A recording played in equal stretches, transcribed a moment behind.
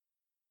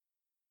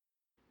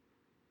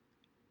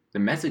The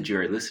message you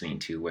are listening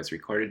to was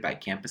recorded by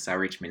Campus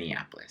Outreach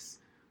Minneapolis.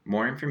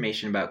 More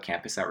information about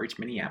Campus Outreach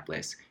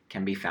Minneapolis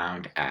can be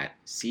found at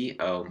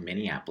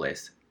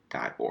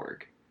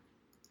cominneapolis.org.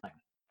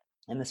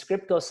 And the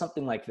script goes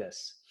something like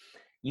this.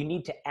 You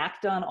need to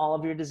act on all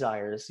of your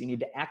desires. You need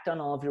to act on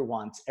all of your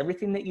wants,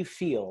 everything that you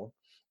feel,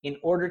 in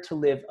order to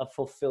live a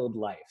fulfilled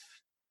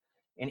life.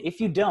 And if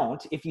you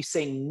don't, if you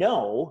say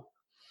no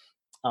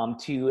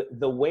to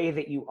the way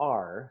that you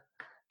are,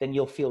 then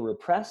you'll feel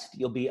repressed,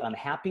 you'll be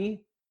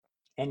unhappy,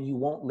 and you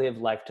won't live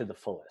life to the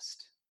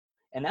fullest.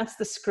 And that's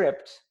the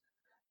script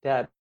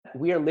that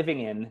we are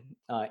living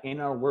in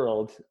our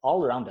world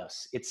all around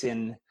us. It's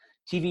in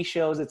TV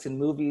shows, it's in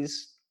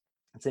movies,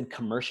 it's in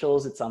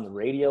commercials, it's on the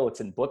radio, it's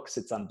in books,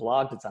 it's on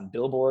blogs, it's on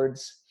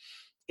billboards.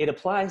 It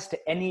applies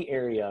to any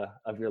area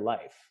of your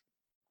life.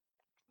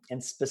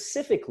 And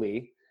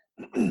specifically,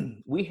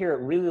 we hear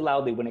it really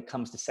loudly when it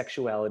comes to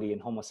sexuality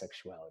and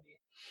homosexuality.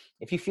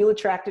 If you feel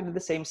attracted to the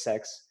same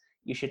sex,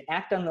 you should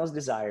act on those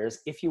desires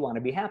if you want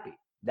to be happy.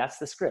 That's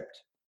the script.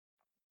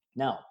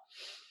 Now,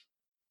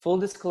 full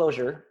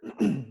disclosure,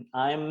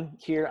 I'm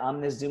here on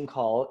this Zoom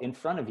call in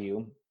front of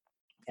you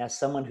as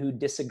someone who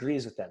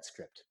disagrees with that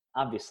script,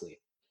 obviously.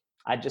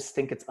 I just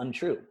think it's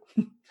untrue.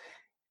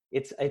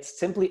 It's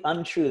simply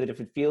untrue that if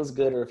it feels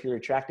good or if you're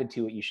attracted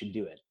to it, you should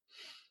do it.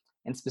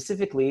 And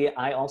specifically,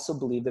 I also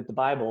believe that the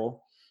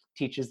Bible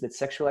teaches that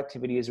sexual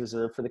activity is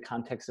reserved for the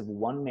context of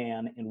one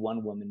man and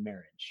one woman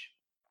marriage.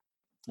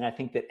 And I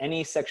think that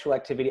any sexual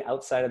activity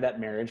outside of that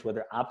marriage,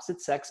 whether opposite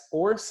sex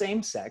or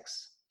same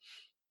sex,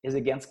 is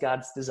against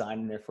God's design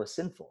and therefore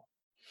sinful.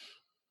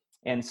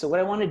 And so what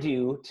I want to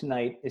do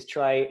tonight is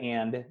try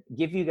and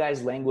give you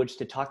guys language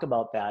to talk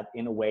about that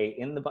in a way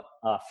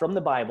from the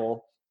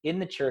Bible in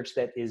the church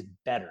that is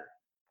better.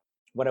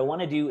 What I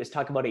want to do is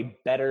talk about a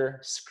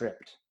better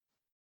script,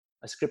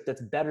 a script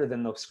that's better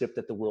than the script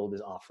that the world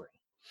is offering.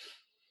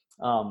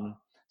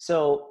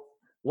 So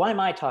why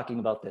am I talking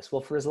about this?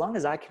 Well, for as long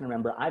as I can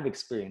remember, I've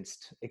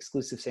experienced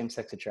exclusive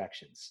same-sex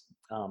attractions.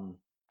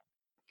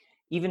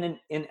 Even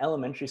in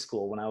elementary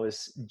school, when I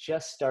was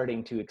just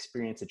starting to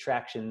experience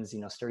attractions,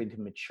 starting to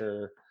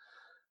mature,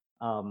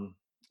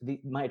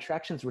 my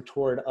attractions were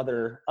toward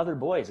other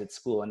boys at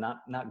school and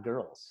not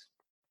girls.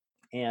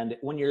 And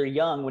when you're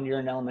young, when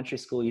you're in elementary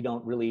school, you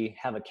don't really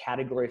have a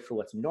category for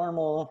what's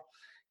normal.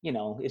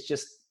 It's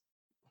just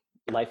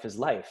life is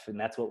life, and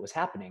that's what was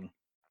happening.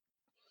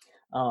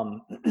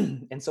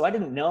 And so I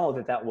didn't know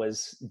that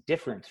was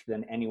different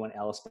than anyone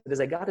else. But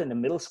as I got into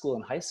middle school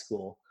and high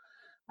school,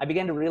 I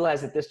began to realize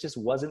that this just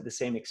wasn't the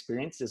same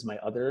experience as my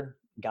other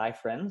guy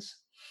friends.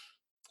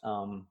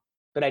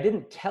 But I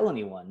didn't tell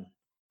anyone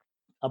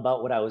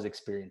about what I was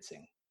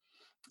experiencing.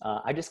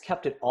 I just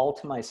kept it all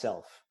to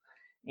myself.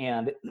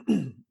 And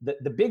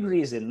the big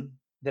reason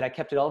that I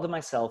kept it all to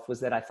myself was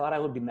that I thought I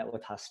would be met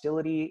with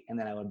hostility and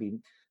that I would be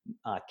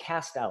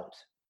cast out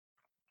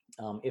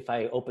if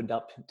I opened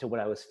up to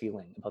what I was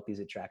feeling about these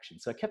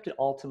attractions. So I kept it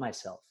all to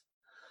myself.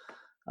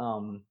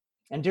 And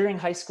during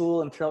high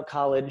school and throughout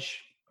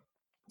college,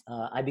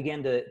 I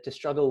began to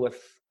struggle with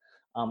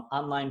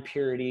online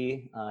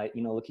purity,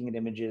 looking at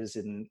images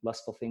and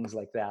lustful things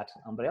like that.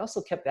 But I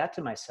also kept that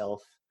to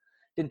myself,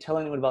 didn't tell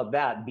anyone about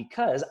that,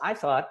 because I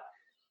thought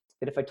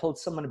that if I told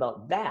someone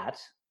about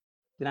that,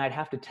 then I'd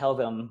have to tell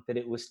them that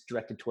it was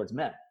directed towards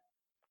men.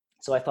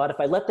 So I thought if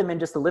I let them in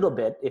just a little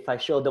bit, if I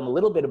showed them a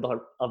little bit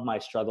of my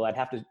struggle,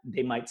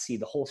 they might see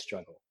the whole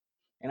struggle.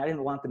 And I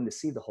didn't want them to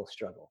see the whole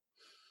struggle.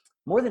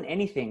 More than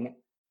anything,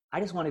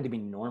 I just wanted to be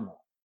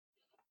normal.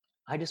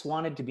 I just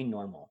wanted to be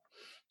normal.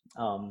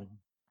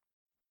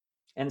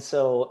 And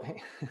so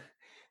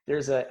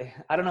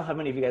I don't know how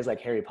many of you guys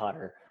like Harry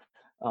Potter,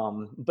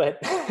 but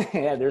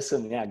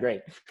yeah,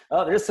 great.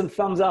 Oh, there's some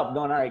thumbs up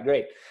going, all right,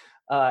 great.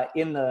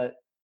 In the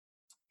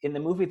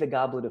movie, The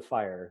Goblet of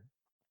Fire,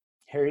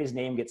 Harry's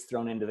name gets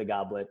thrown into the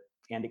goblet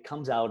and it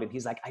comes out and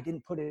he's like, I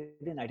didn't put it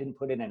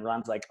in. And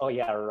Ron's like, oh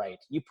yeah, right.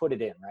 You put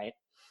it in, right?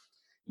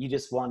 You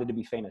just wanted to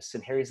be famous.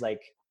 And Harry's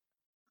like,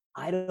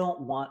 I don't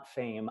want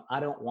fame.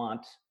 I don't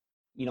want,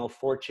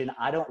 fortune.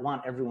 I don't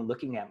want everyone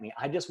looking at me.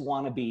 I just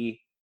want to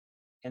be,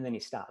 and then he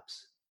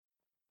stops.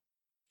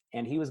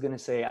 And he was going to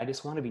say, I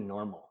just want to be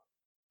normal.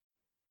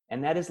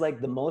 And that is like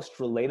the most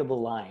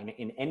relatable line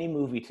in any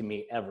movie to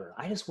me ever.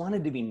 I just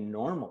wanted to be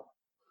normal.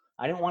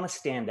 I didn't want to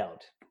stand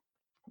out.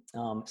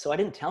 So I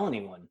didn't tell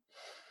anyone.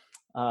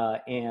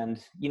 And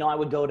I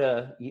would go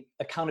to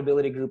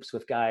accountability groups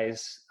with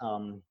guys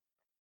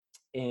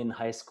in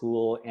high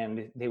school,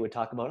 and they would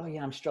talk about, oh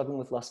yeah, I'm struggling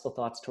with lustful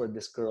thoughts toward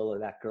this girl or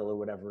that girl or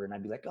whatever. And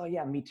I'd be like, oh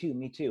yeah, me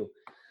too.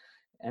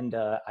 And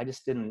I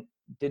just didn't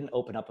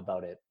open up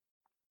about it.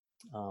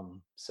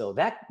 So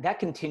that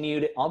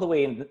continued all the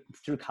way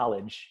through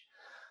college.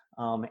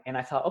 And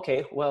I thought,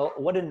 okay, well,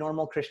 what do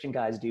normal Christian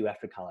guys do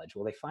after college?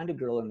 Well, they find a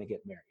girl and they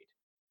get married.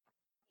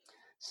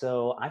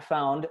 So I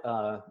found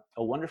a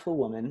wonderful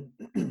woman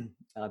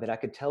that I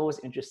could tell was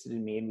interested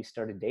in me, and we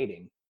started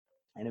dating.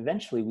 And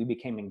eventually we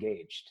became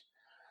engaged.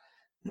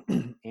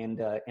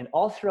 And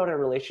all throughout our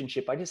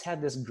relationship, I just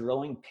had this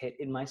growing pit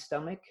in my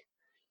stomach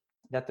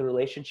that the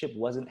relationship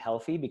wasn't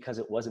healthy because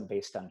it wasn't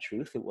based on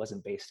truth. It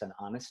wasn't based on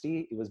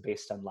honesty. It was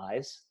based on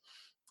lies.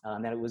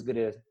 And that it was going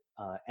to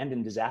end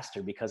in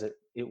disaster because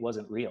it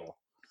wasn't real.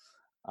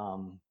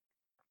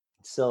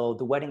 So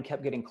the wedding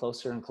kept getting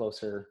closer and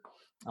closer,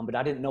 but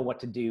I didn't know what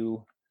to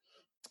do.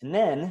 And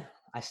then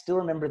I still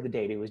remember the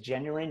date. It was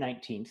January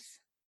 19th,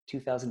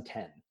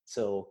 2010.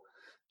 So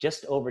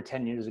just over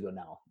 10 years ago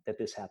now that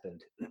this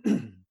happened.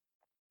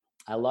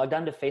 I logged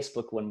onto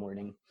Facebook one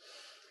morning,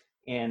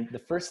 and the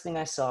first thing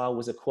I saw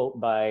was a quote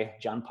by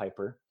John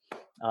Piper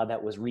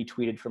that was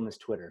retweeted from his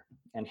Twitter.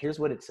 And here's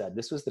what it said.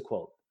 This was the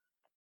quote.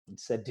 It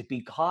said, "To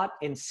be caught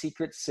in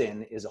secret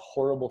sin is a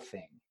horrible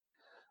thing.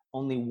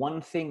 Only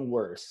one thing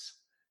worse,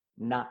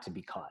 not to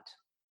be caught."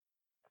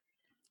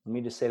 Let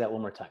me just say that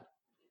one more time.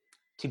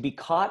 To be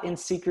caught in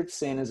secret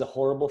sin is a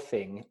horrible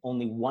thing.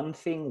 Only one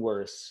thing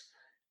worse,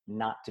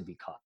 not to be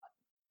caught.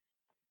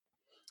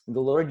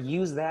 The Lord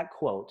used that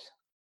quote,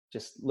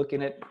 just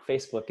looking at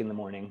Facebook in the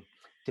morning,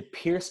 to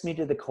pierce me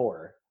to the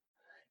core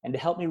and to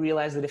help me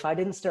realize that if I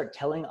didn't start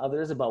telling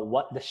others about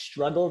what the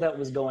struggle that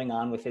was going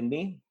on within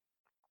me,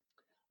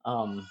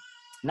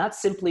 not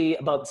simply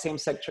about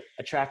same-sex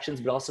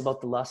attractions, but also about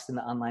the lust and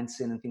the online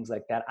sin and things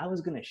like that, I was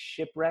going to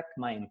shipwreck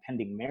my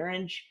impending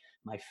marriage,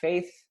 my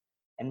faith,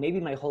 and maybe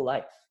my whole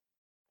life.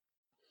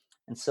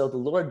 And so the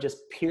Lord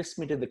just pierced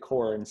me to the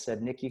core and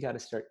said, "Nick, you got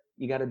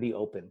to be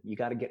open. You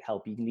got to get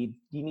help. You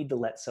need to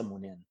let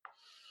someone in."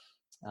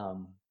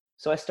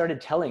 So I started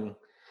telling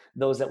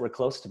those that were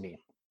close to me.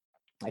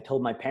 I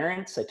told my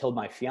parents, I told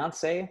my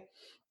fiance,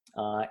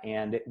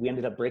 and we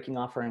ended up breaking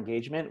off our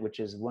engagement, which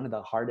is one of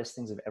the hardest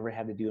things I've ever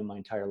had to do in my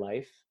entire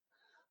life.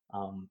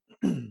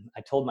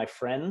 I told my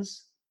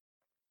friends,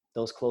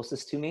 those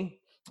closest to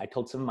me. I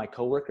told some of my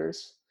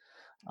coworkers,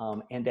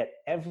 and at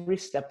every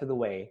step of the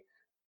way,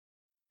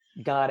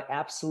 God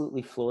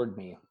absolutely floored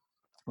me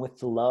with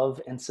the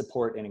love and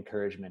support and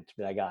encouragement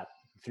that I got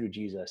through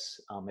Jesus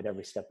at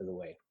every step of the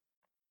way.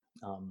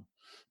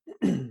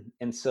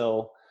 And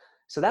so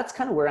that's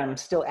kind of where I'm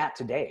still at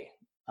today.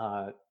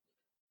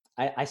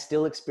 I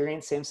still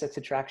experience same-sex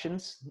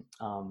attractions,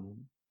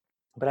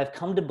 but I've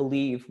come to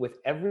believe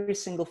with every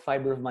single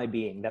fiber of my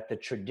being that the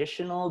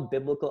traditional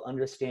biblical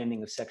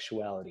understanding of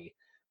sexuality,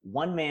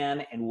 one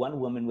man and one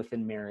woman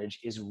within marriage,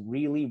 is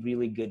really,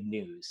 really good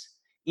news.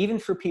 Even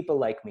for people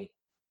like me,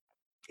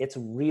 it's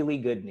really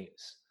good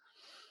news.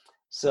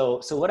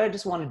 So what I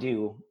just want to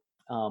do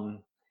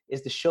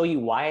is to show you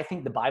why I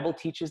think the Bible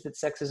teaches that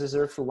sex is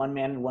reserved for one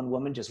man and one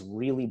woman, just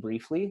really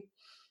briefly,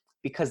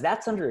 because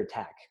that's under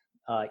attack.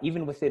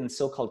 Even within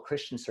so-called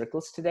Christian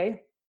circles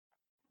today,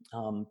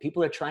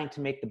 people are trying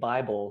to make the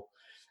Bible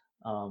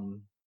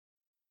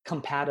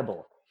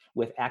compatible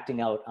with acting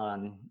out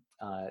on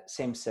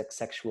same-sex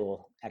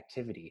sexual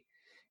activity.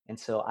 And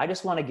so I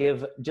just want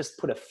to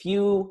put a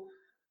few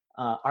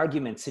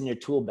arguments in your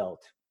tool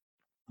belt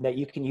that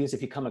you can use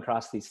if you come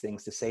across these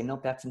things to say,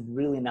 nope, that's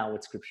really not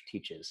what Scripture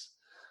teaches.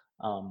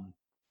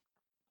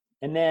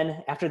 And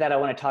then after that, I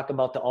want to talk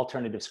about the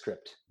alternative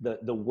script,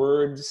 the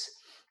words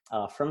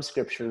from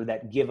Scripture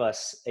that give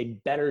us a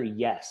better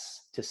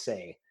yes to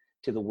say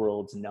to the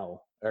world's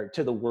no, or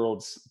to the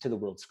world's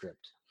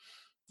script,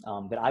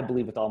 that I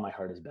believe with all my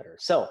heart is better.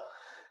 So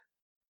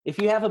if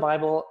you have a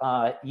Bible,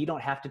 you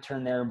don't have to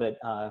turn there, but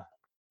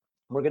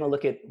we're going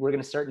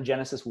to start in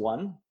Genesis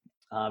 1,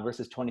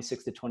 verses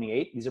 26 to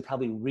 28. These are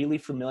probably really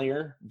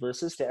familiar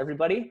verses to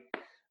everybody,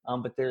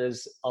 but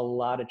there's a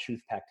lot of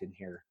truth packed in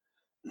here.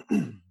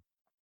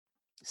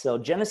 So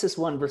Genesis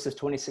 1, verses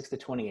 26 to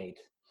 28.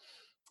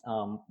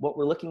 What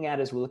we're looking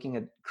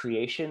at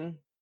creation,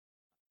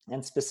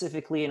 and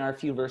specifically in our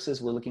few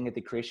verses, we're looking at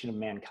the creation of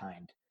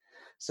mankind.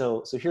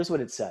 So here's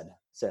what it says,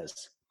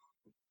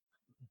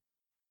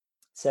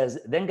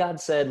 "Then God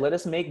said, 'Let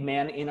us make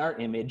man in our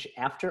image,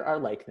 after our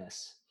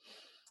likeness,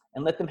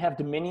 and let them have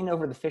dominion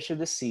over the fish of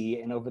the sea,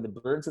 and over the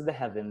birds of the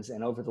heavens,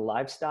 and over the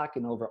livestock,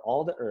 and over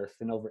all the earth,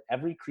 and over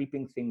every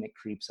creeping thing that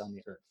creeps on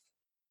the earth.'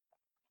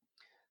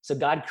 So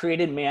God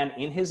created man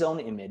in his own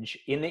image.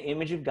 In the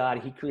image of God,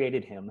 he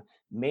created him.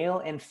 Male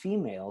and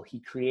female, he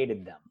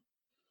created them.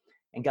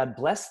 And God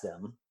blessed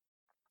them.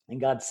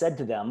 And God said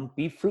to them,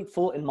 'Be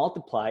fruitful and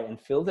multiply, and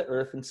fill the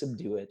earth and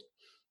subdue it,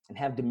 and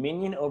have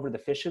dominion over the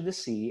fish of the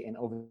sea, and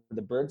over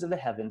the birds of the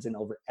heavens, and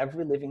over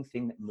every living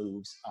thing that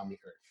moves on the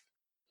earth.'"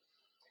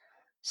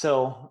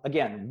 So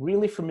again,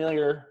 really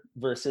familiar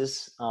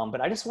verses, but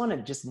I just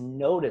want to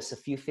notice a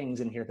few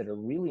things in here that are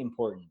really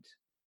important.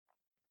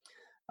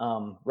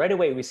 Right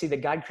away, we see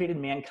that God created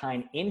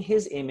mankind in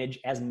his image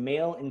as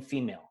male and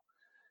female.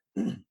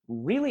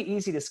 Really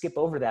easy to skip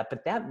over that,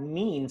 but that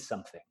means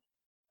something.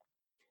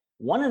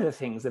 One of the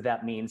things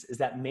that means is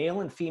that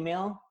male and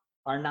female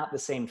are not the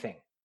same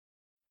thing.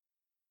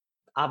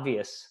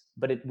 Obvious,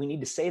 but we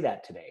need to say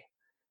that today.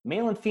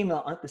 Male and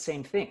female aren't the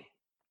same thing.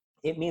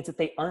 It means that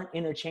they aren't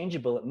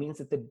interchangeable. It means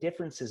that the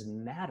differences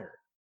matter.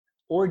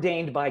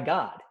 Ordained by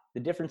God, the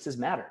differences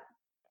matter.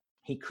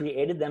 He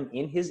created them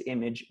in his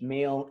image,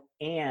 male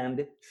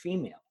and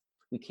female.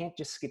 We can't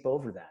just skip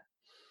over that.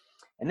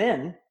 And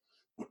then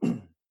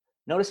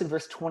Notice in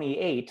verse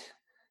 28,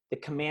 the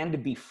command to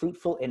be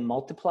fruitful and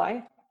multiply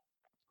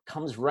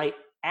comes right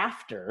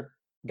after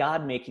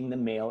God making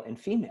them male and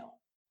female.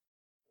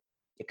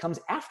 It comes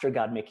after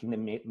God making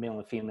them male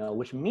and female,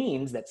 which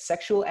means that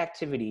sexual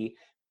activity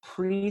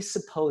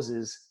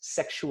presupposes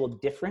sexual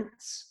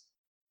difference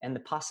and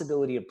the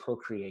possibility of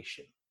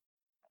procreation.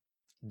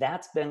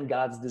 That's been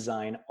God's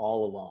design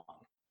all along.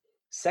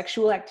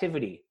 Sexual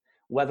activity,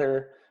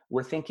 whether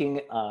we're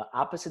thinking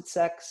opposite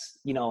sex,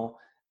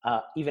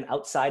 even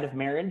outside of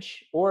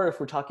marriage, or if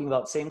we're talking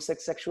about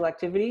same-sex sexual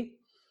activity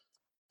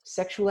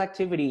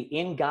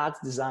in God's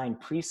design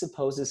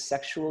presupposes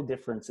sexual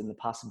difference and the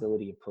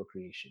possibility of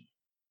procreation.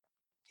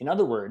 In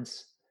other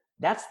words,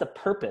 that's the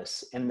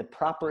purpose and the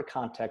proper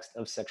context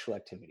of sexual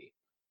activity.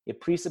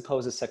 It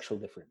presupposes sexual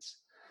difference.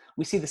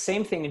 We see the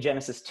same thing in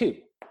Genesis 2.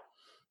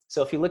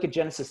 So if you look at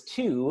Genesis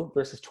 2,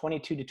 verses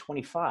 22 to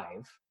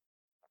 25,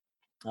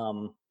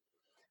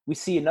 we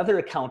see another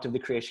account of the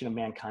creation of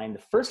mankind. The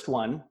first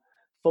one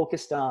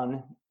focused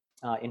on,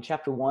 in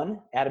chapter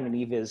 1, Adam and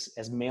Eve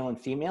as male and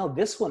female.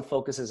 This one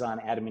focuses on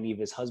Adam and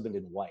Eve as husband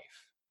and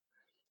wife.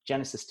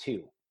 Genesis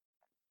 2.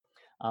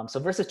 So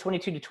verses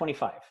 22 to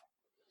 25.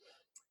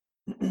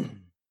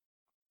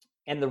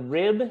 And the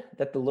rib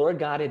that the Lord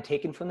God had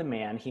taken from the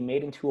man, he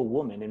made into a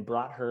woman and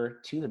brought her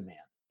to the man.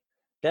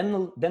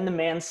 Then the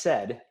man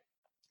said,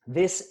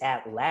 "This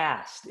at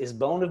last is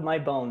bone of my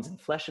bones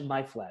and flesh of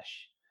my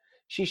flesh.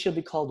 She shall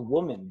be called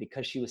woman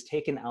because she was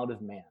taken out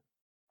of man.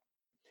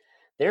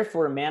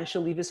 Therefore, a man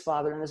shall leave his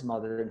father and his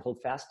mother and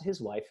hold fast to his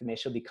wife, and they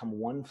shall become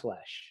one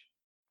flesh.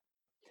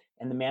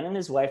 And the man and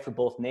his wife were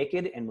both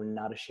naked and were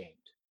not ashamed."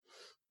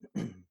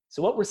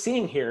 So what we're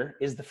seeing here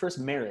is the first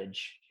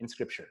marriage in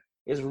Scripture.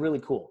 It's really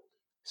cool.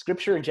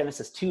 Scripture in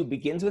Genesis 2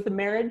 begins with a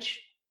marriage,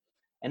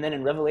 and then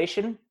in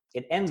Revelation,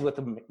 it ends with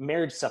a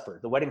marriage supper,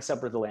 the wedding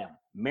supper of the Lamb.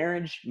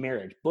 Marriage,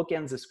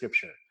 bookends of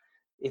Scripture.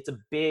 It's a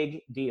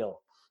big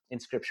deal in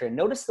Scripture. And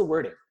notice the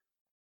wording.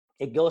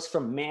 It goes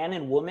from man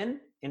and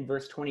woman in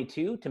verse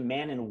 22 to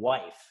man and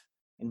wife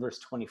in verse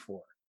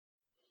 24.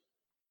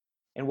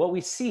 And what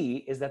we see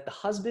is that the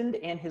husband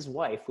and his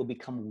wife will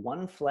become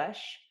one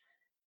flesh,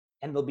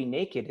 and they'll be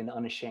naked and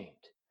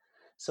unashamed.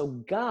 So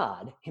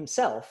God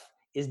himself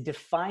is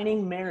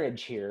defining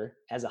marriage here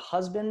as a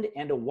husband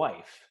and a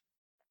wife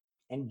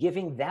and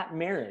giving that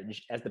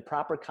marriage as the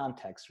proper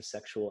context for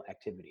sexual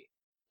activity.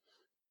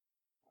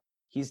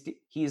 He's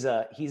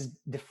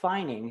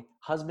defining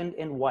husband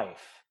and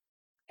wife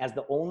as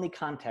the only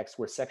context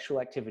where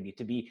sexual activity,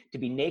 to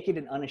be naked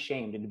and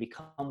unashamed and to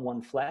become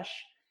one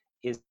flesh,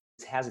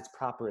 has its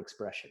proper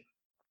expression.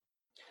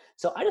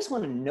 So I just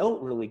want to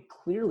note really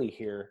clearly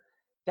here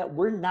that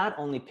we're not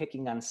only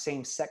picking on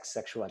same-sex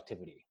sexual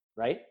activity,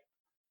 right?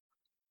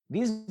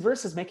 These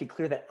verses make it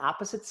clear that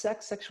opposite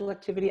sex sexual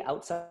activity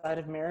outside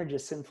of marriage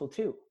is sinful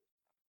too.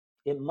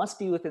 It must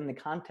be within the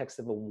context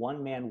of a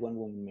one-man,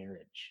 one-woman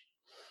marriage.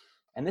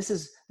 And this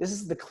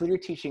is the clear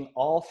teaching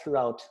all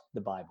throughout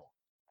the Bible.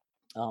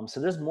 So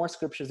there's more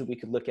scriptures that we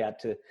could look at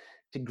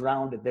to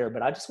ground it there,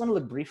 but I just want to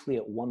look briefly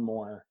at one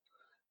more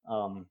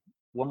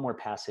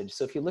passage.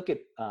 So if you look at,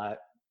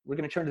 we're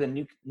going to turn to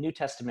the New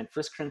Testament,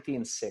 1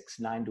 Corinthians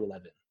 6, 9 to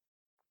 11.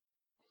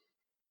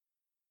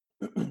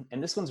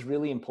 And this one's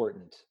really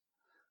important.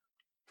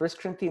 1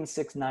 Corinthians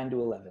 6, 9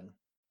 to 11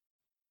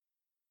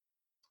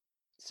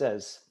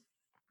 says,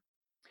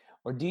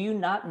 "Or do you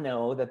not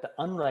know that the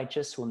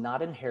unrighteous will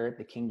not inherit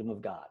the kingdom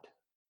of God?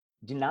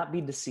 Do not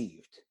be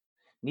deceived.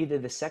 Neither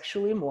the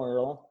sexually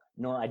immoral,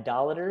 nor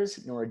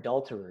idolaters, nor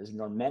adulterers,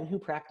 nor men who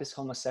practice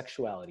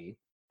homosexuality,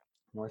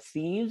 nor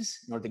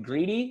thieves, nor the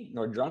greedy,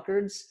 nor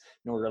drunkards,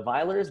 nor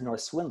revilers, nor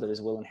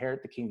swindlers will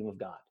inherit the kingdom of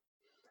God.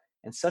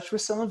 And such were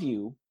some of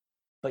you,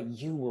 but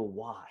you were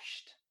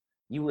washed.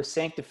 You were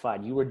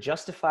sanctified. You were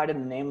justified in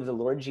the name of the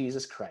Lord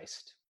Jesus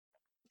Christ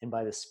and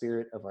by the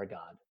Spirit of our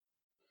God."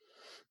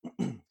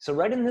 So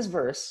right in this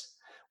verse,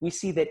 we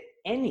see that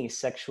any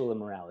sexual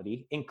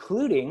immorality,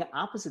 including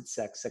opposite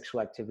sex sexual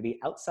activity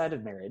outside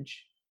of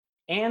marriage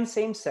and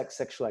same-sex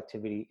sexual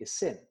activity, is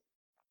sin.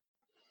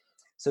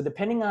 So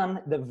depending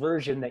on the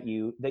version that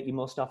you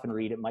most often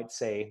read, it might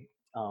say,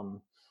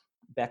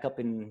 back up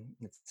in,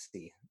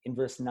 in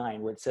verse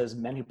 9, where it says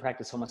men who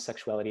practice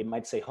homosexuality, it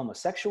might say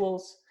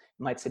homosexuals,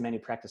 it might say men who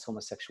practice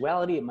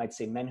homosexuality, it might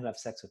say men who have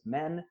sex with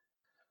men.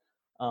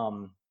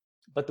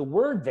 But the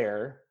word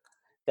there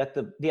that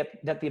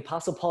the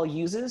Apostle Paul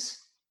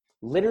uses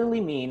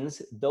literally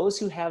means those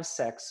who have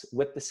sex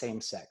with the same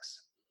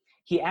sex.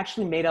 He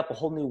actually made up a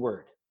whole new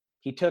word.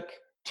 He took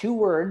two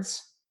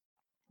words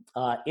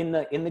in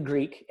the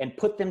Greek and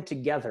put them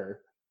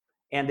together,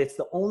 and it's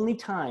the only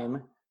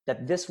time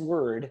that this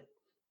word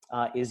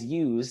is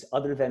used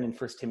other than in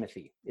 1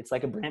 Timothy. It's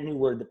like a brand new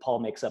word that Paul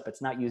makes up.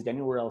 It's not used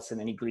anywhere else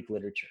in any Greek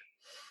literature.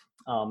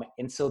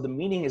 And so the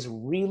meaning is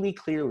really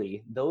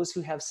clearly those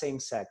who have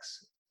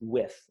sex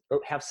with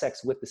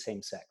the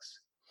same sex.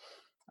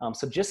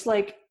 So just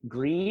like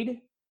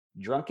greed,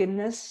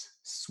 drunkenness,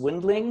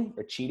 swindling,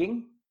 or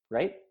cheating,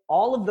 right?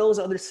 All of those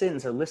other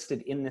sins are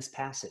listed in this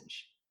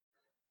passage.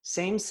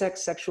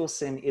 Same-sex sexual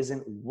sin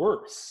isn't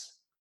worse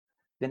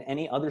than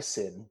any other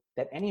sin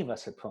that any of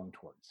us are prone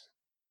towards.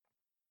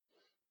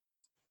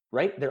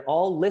 Right? They're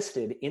all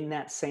listed in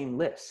that same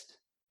list.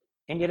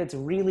 And yet it's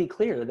really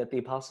clear that the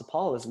Apostle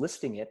Paul is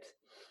listing it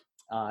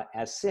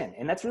as sin.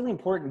 And that's really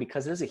important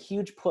because there's a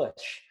huge push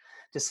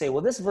to say,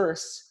 well, this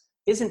verse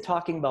isn't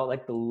talking about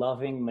like the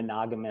loving,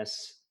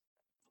 monogamous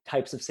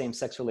types of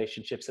same-sex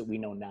relationships that we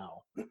know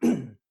now.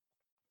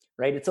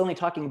 Right? It's only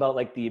talking about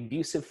like the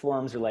abusive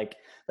forms or like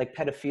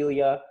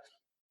pedophilia,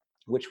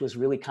 which was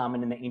really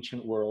common in the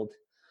ancient world.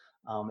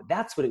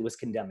 That's what it was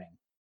condemning.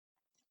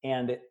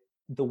 And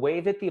the way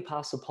that the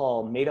Apostle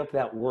Paul made up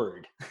that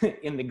word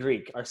in the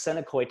Greek,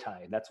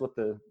 arsenokoitai, that's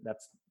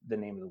the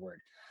name of the word,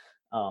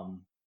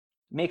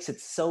 makes it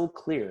so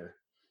clear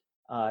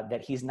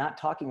that he's not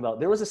talking about,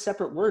 there was a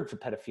separate word for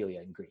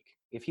pedophilia in Greek.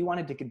 If he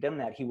wanted to condemn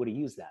that, he would have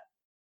used that,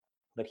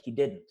 but he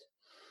didn't.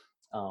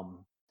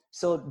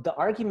 So the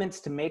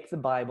arguments to make the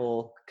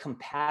Bible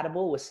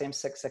compatible with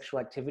same-sex sexual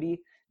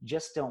activity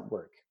just don't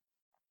work.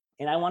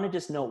 And I want to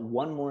just note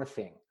one more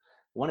thing.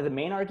 One of the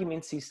main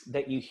arguments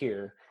that you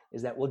hear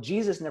is that, well,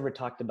 Jesus never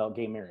talked about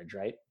gay marriage,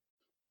 right?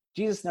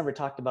 Jesus never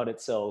talked about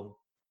it, so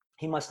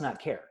he must not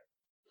care.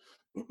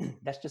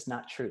 That's just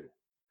not true.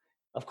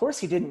 Of course,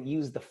 he didn't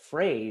use the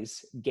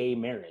phrase gay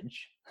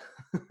marriage.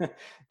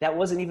 That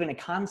wasn't even a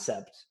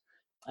concept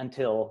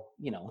until,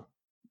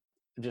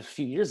 just a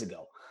few years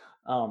ago.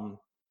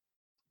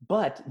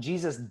 But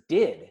Jesus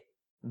did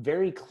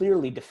very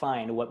clearly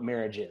define what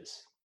marriage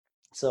is.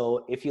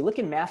 So if you look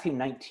in Matthew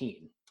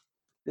 19,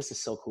 this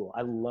is so cool.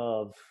 I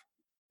love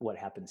what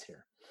happens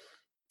here.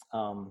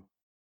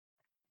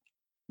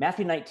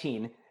 Matthew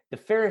 19, the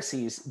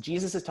Pharisees,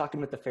 Jesus is talking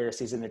with the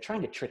Pharisees and they're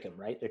trying to trick him,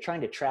 right? They're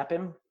trying to trap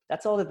him.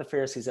 That's all that the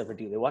Pharisees ever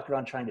do. They walk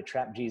around trying to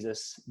trap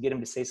Jesus, get him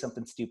to say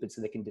something stupid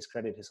so they can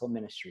discredit his whole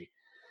ministry.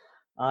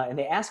 And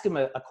they ask him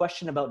a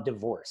question about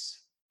divorce.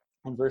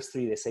 In verse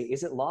 3, they say,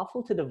 is it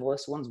lawful to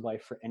divorce one's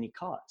wife for any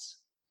cause?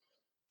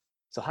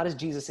 So how does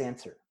Jesus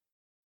answer?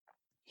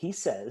 He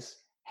says,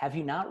 have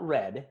you not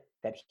read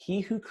that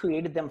he who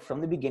created them from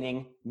the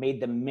beginning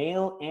made them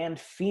male and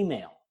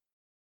female,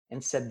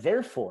 and said,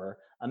 therefore,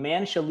 a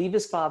man shall leave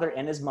his father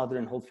and his mother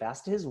and hold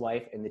fast to his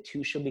wife, and the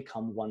two shall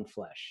become one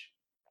flesh.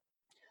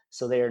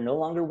 So they are no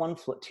longer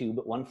two,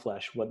 but one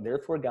flesh. What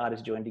therefore God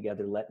has joined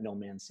together, let no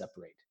man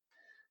separate.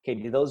 Okay,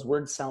 do those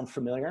words sound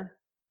familiar?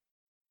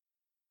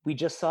 We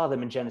just saw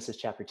them in Genesis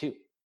chapter 2.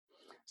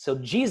 So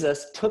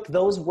Jesus took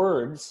those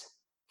words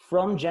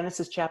from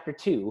Genesis chapter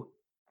 2,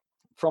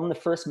 from the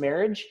first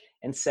marriage,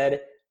 and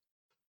said,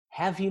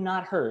 have you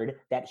not heard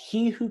that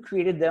he who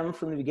created them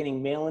from the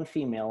beginning, male and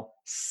female,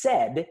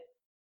 said,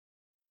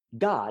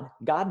 God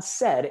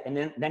said,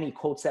 and then he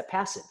quotes that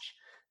passage.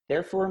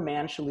 Therefore, a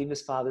man shall leave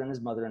his father and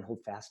his mother and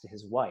hold fast to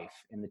his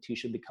wife, and the two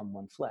shall become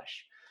one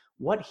flesh.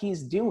 What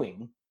he's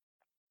doing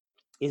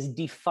is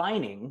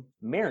defining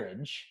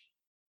marriage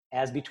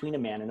as between a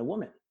man and a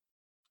woman.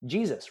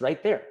 Jesus,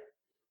 right there.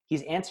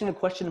 He's answering a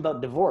question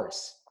about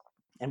divorce.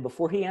 And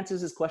before he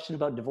answers his question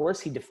about divorce,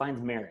 he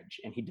defines marriage.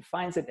 And he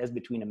defines it as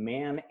between a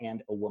man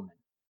and a woman.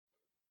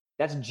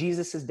 That's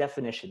Jesus's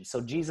definition.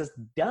 So Jesus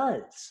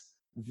does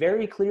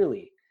very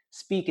clearly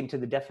speak into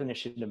the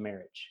definition of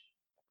marriage.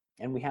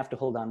 And we have to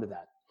hold on to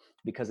that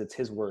because it's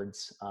his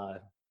words,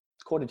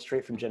 quoted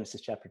straight from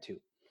Genesis chapter 2.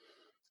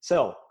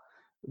 So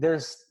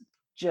there's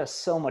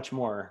just so much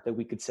more that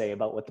we could say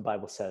about what the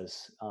Bible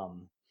says.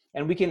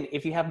 And we can,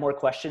 if you have more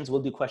questions,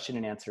 we'll do question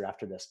and answer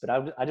after this.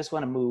 But I just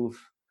want to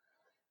move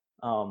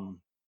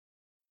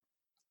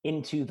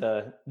into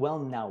the, well,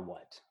 now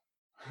what?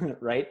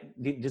 Right?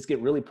 Just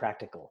get really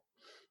practical.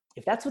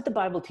 If that's what the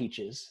Bible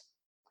teaches,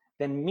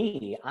 then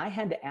I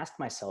had to ask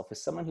myself,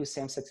 as someone who's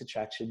same-sex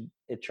attracted,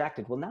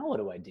 well, now what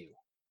do I do?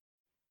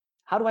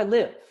 How do I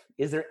live?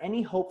 Is there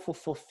any hope for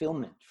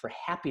fulfillment, for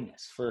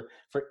happiness, for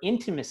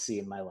intimacy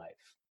in my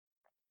life?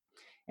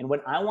 And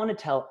what I want to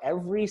tell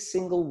every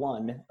single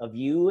one of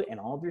you and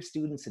all of your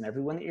students and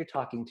everyone that you're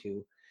talking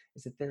to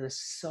is that there is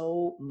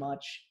so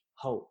much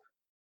hope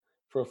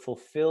for a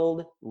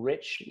fulfilled,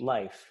 rich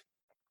life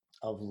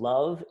of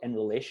love and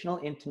relational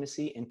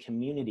intimacy and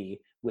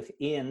community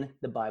within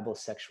the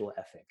Bible's sexual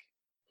ethic.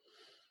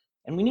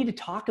 And we need to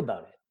talk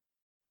about it.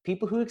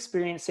 People who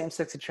experience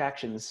same-sex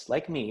attractions,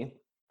 like me,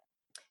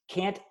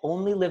 can't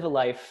only live a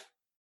life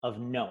of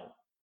no,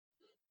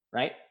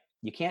 right?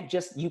 You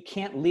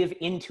can't live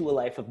into a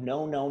life of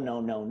no, no, no,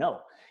 no,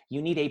 no.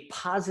 You need a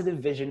positive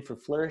vision for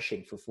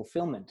flourishing, for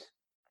fulfillment,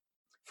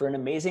 for an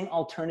amazing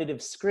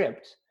alternative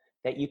script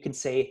that you can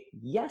say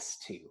yes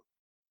to.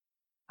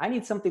 I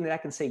need something that I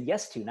can say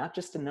yes to, not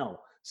just a no.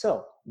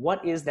 So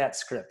what is that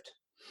script?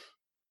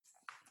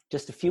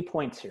 Just a few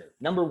points here.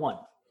 Number one,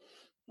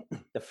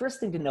 the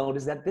first thing to note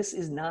is that this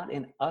is not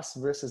an us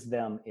versus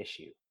them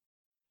issue.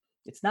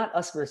 It's not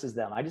us versus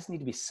them. I just need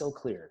to be so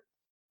clear.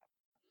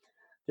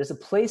 There's a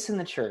place in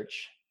the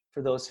church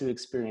for those who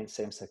experience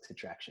same-sex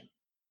attraction.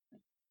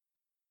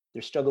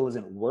 Their struggle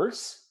isn't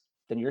worse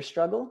than your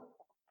struggle.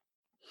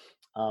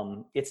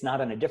 It's not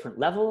on a different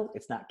level.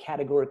 It's not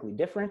categorically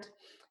different.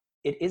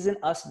 It isn't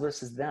us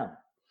versus them.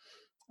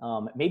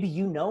 Maybe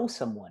you know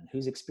someone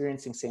who's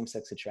experiencing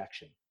same-sex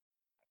attraction.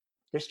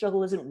 Their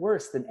struggle isn't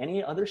worse than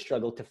any other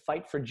struggle to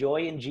fight for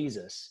joy in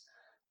Jesus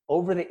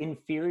over the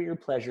inferior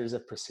pleasures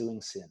of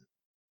pursuing sin.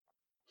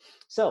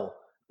 So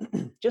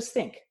just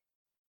think,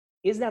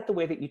 is that the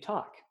way that you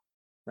talk,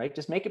 right?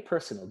 Just make it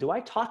personal. Do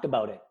I talk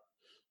about it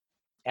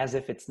as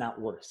if it's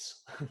not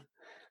worse?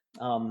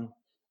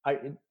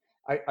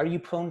 Are you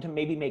prone to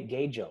maybe make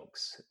gay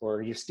jokes,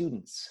 or your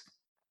students,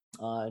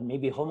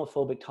 maybe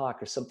homophobic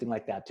talk or something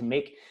like that, to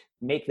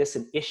make this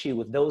an issue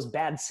with those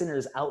bad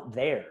sinners out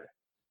there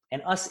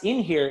and us in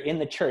here in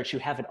the church who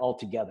have it all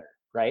together,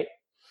 right?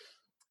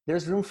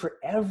 There's room for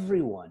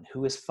everyone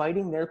who is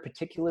fighting their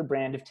particular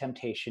brand of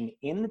temptation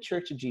in the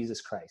Church of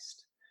Jesus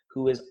Christ,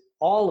 who is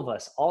all of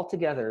us all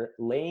together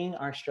laying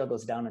our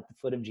struggles down at the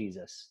foot of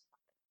Jesus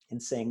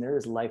and saying there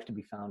is life to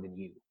be found in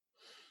you.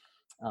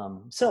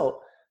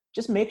 So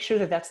just make sure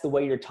that that's the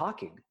way you're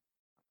talking,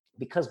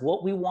 because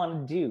what we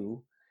want to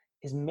do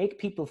is make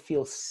people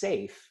feel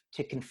safe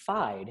to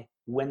confide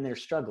when they're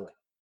struggling,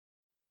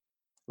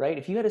 right?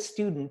 If you had a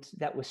student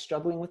that was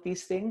struggling with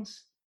these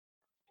things,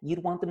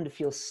 you'd want them to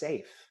feel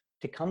safe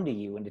to come to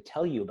you and to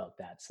tell you about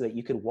that so that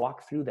you could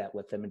walk through that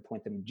with them and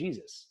point them to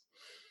Jesus.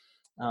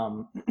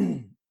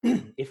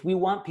 If we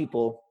want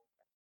people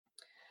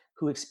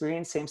who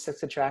experience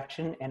same-sex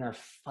attraction and are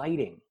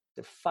fighting,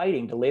 they're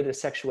fighting to lay their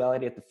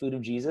sexuality at the foot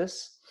of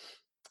Jesus,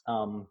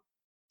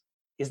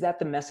 is that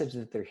the message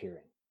that they're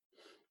hearing?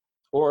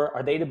 Or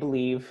are they to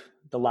believe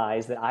the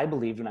lies that I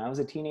believed when I was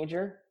a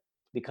teenager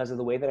because of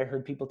the way that I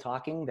heard people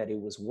talking, that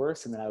it was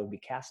worse and that I would be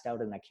cast out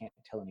and I can't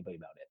tell anybody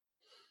about it?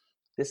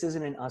 This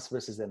isn't an us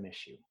versus them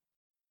issue.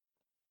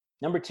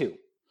 Number 2,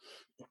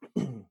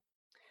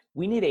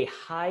 we need a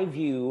high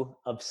view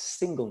of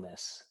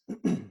singleness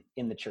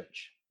in the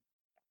church.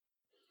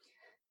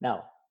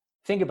 Now,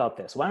 think about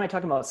this. Why am I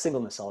talking about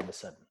singleness all of a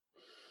sudden?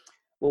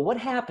 Well, what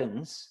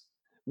happens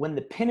when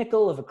the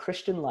pinnacle of a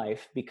Christian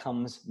life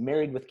becomes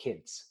married with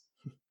kids,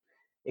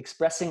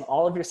 expressing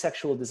all of your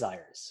sexual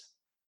desires,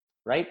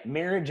 right?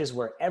 Marriage is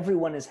where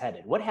everyone is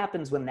headed. What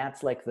happens when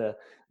that's like the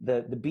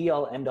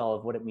be-all, end-all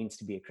of what it means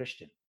to be a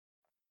Christian?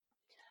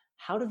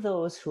 How do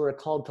those who are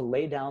called to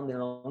lay down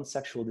their own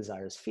sexual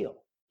desires feel?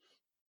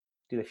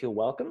 Do they feel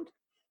welcomed?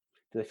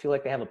 Do they feel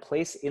like they have a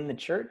place in the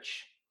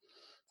church?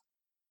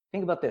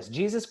 Think about this.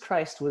 Jesus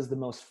Christ was the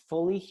most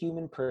fully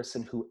human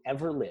person who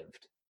ever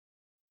lived.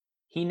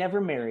 He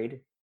never married.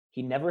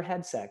 He never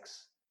had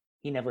sex.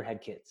 He never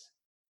had kids.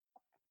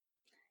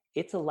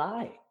 It's a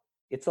lie.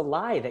 It's a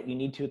lie that you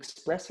need to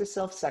express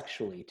yourself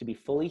sexually to be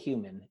fully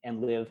human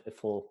and live a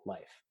full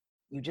life.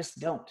 You just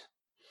don't.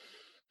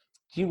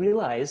 Do you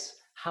realize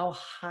how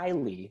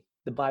highly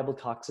the Bible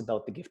talks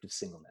about the gift of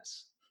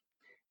singleness?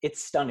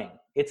 It's stunning.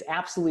 It's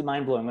absolutely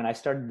mind-blowing when I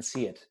started to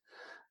see it.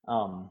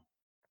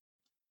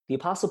 The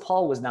Apostle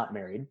Paul was not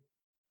married.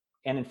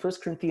 And in 1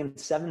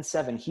 Corinthians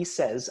 7:7, he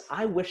says,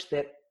 I wish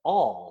that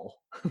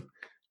all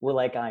were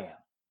like I am.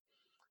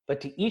 But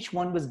to each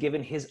one was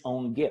given his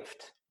own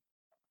gift.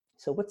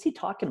 So what's he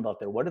talking about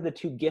there? What are the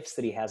 2 gifts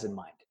that he has in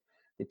mind?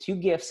 The 2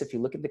 gifts, if you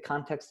look at the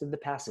context of the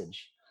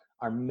passage,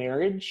 are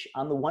marriage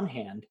on the one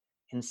hand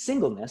and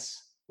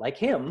singleness, like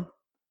him,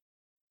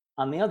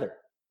 on the other.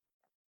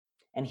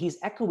 And he's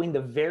echoing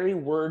the very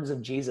words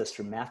of Jesus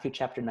from Matthew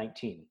chapter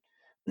 19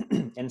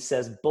 and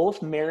says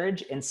both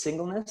marriage and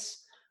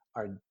singleness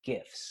are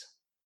gifts.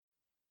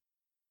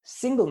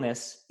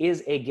 Singleness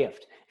is a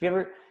gift. If you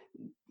ever,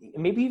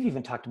 maybe you've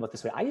even talked about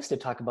this way. I used to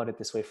talk about it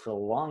this way for a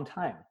long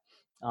time,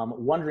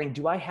 wondering,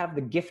 do I have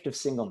the gift of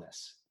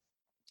singleness?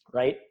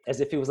 Right?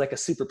 As if it was like a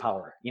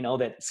superpower, you know,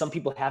 that some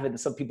people have it and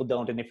some people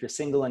don't. And if you're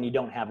single and you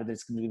don't have it,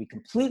 it's going to be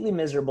completely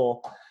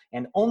miserable.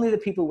 And only the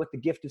people with the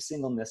gift of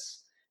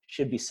singleness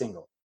should be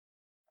single.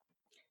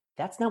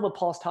 That's not what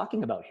Paul's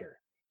talking about here.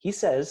 He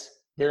says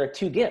there are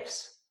 2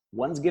 gifts.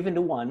 One's given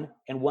to one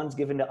and one's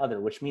given to other,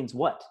 which means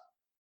what?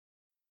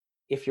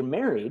 If you're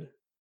married,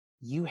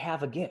 you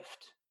have a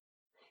gift.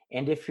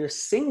 And if you're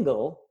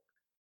single,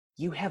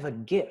 you have a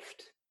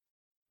gift.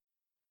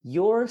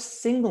 Your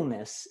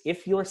singleness,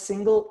 if you're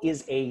single,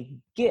 is a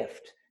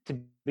gift to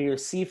be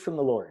received from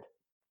the Lord,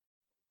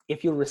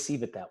 if you'll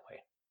receive it that way.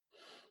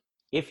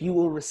 If you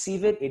will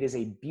receive it, it is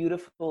a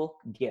beautiful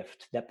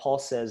gift that Paul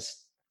says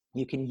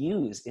you can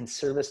use in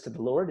service to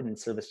the Lord and in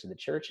service to the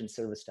church and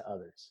service to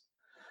others.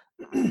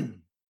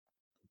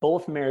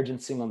 Both marriage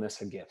and singleness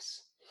are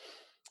gifts.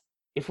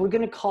 If we're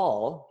going to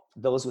call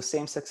those with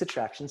same-sex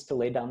attractions to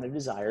lay down their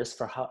desires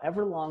for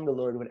however long the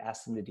Lord would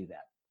ask them to do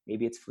that,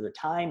 maybe it's for a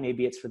time,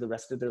 maybe it's for the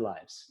rest of their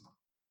lives,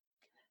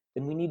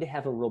 then we need to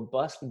have a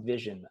robust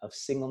vision of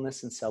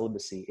singleness and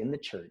celibacy in the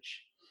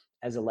church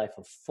as a life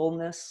of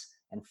fullness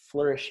and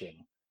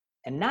flourishing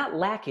and not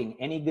lacking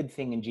any good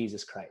thing in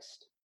Jesus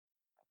Christ.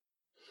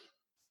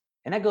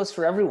 And that goes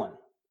for everyone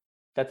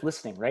that's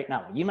listening right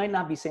now. You might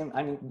not be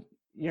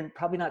you're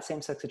probably not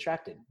same-sex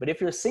attracted, but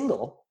if you're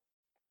single,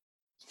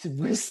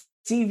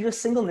 receive your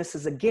singleness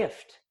as a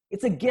gift.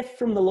 It's a gift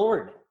from the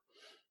Lord.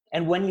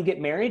 And when you get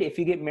married, if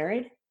you get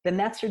married, then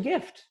that's your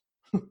gift.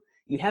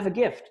 You have a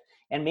gift.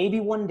 And maybe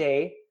one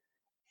day,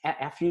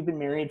 after you've been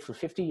married for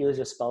 50 years,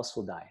 your spouse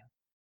will die.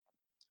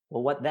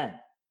 Well, what then?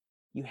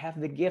 You have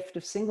the gift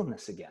of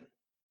singleness again.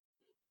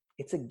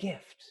 It's a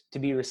gift to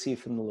be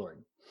received from the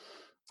Lord.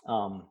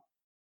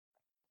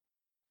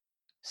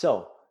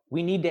 So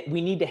we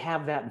need to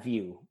have that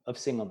view of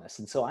singleness.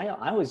 And so I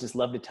always just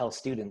love to tell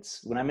students,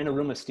 when I'm in a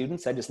room of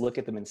students, I just look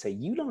at them and say,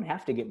 you don't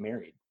have to get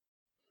married.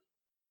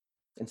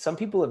 And some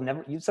people have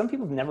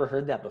never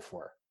heard that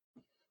before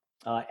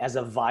as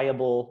a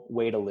viable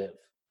way to live.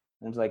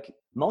 And it's like,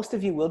 most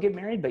of you will get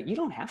married, but you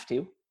don't have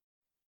to.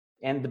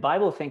 And the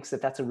Bible thinks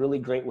that that's a really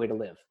great way to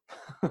live.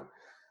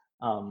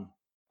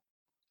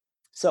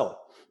 So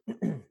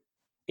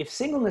if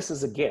singleness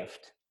is a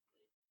gift,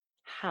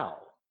 how?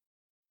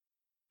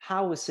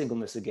 How is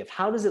singleness a gift?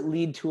 How does it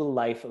lead to a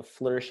life of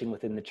flourishing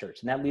within the church?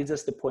 And that leads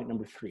us to point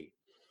number 3.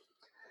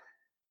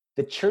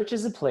 The church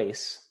is a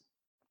place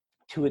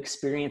to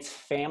experience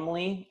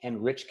family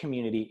and rich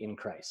community in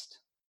Christ.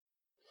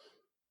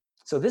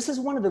 So this is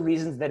one of the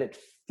reasons that it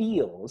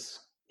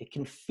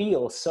can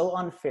feel so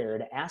unfair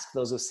to ask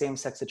those with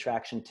same-sex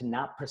attraction to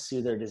not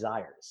pursue their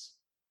desires,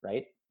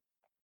 right?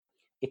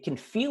 It can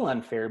feel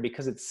unfair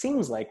because it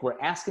seems like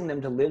we're asking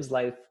them to live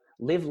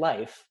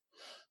life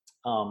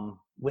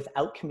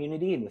without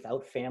community and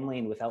without family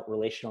and without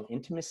relational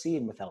intimacy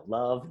and without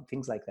love and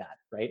things like that,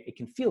 right? It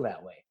can feel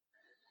that way.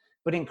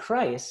 But in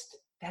Christ,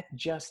 that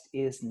just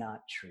is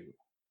not true.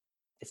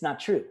 It's not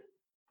true.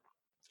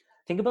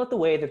 Think about the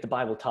way that the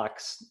Bible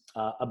talks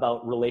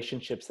about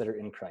relationships that are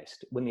in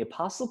Christ. When the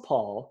Apostle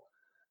Paul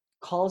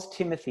calls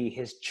Timothy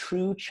his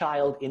true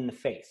child in the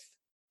faith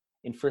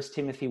in 1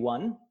 Timothy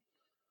 1,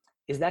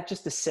 is that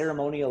just a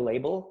ceremonial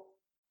label?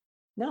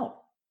 No,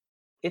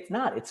 it's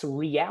not. It's a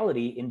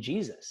reality in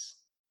Jesus.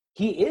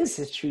 He is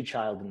his true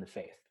child in the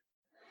faith.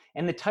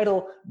 And the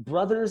title,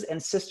 Brothers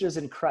and Sisters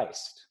in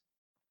Christ,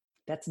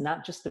 that's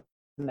not just a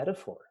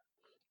metaphor.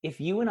 If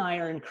you and I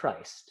are in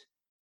Christ,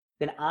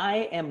 then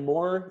I am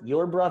more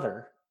your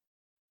brother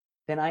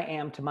than I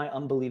am to my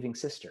unbelieving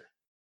sister,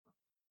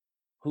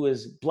 who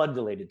is blood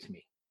related to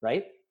me,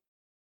 right?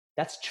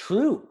 That's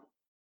true.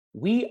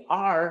 We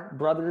are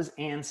brothers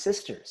and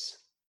sisters.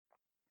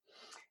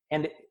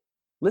 And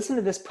listen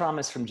to this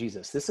promise from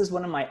Jesus. This is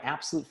one of my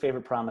absolute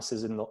favorite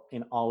promises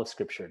in all of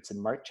Scripture. It's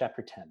in Mark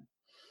chapter 10.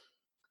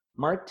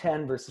 Mark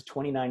 10, verses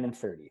 29 and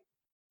 30.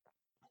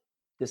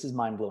 This is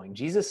mind-blowing.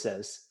 Jesus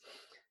says,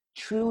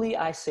 "Truly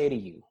I say to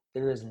you,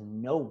 there is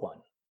no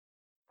one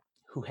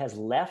who has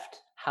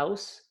left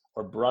house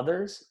or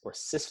brothers or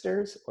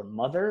sisters or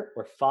mother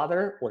or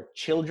father or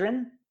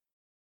children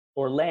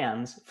or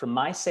lands for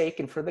my sake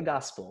and for the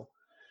gospel,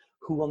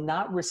 who will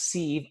not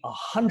receive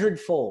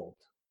 100-fold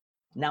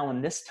now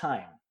in this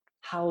time,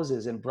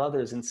 houses and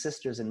brothers and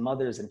sisters and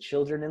mothers and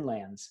children and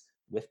lands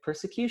with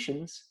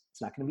persecutions."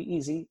 It's not going to be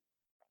easy.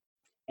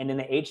 "And in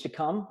the age to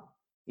come,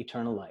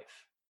 eternal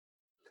life."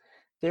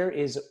 There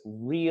is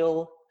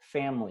real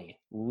family,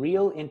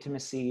 real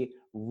intimacy,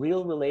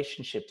 real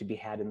relationship to be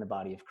had in the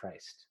body of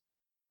Christ.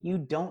 You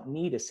don't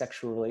need a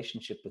sexual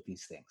relationship with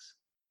these things,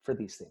 for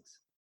these things.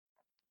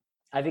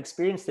 I've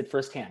experienced it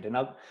firsthand. And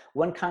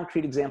one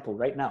concrete example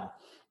right now,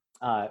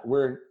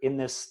 we're in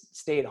this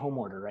stay-at-home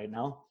order right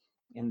now.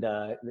 And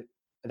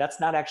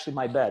that's not actually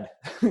my bed.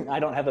 I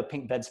don't have a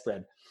pink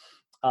bedspread.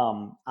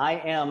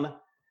 I am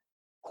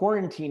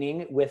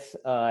quarantining with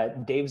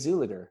Dave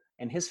Zuliger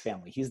and his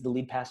family. He's the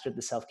lead pastor at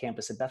the South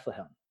Campus at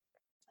Bethlehem.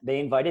 They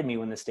invited me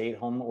when the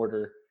stay-at-home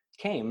order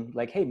came,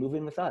 like, hey, move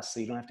in with us so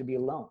you don't have to be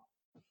alone.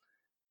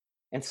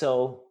 And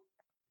so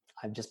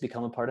I've just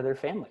become a part of their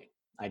family.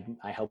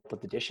 I help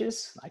with the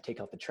dishes. I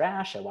take out the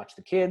trash. I watch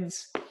the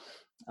kids.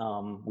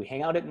 We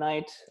hang out at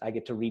night. I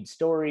get to read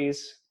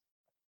stories.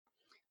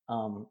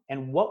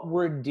 And what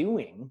we're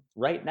doing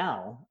right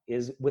now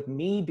is, with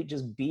me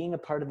just being a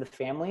part of the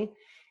family,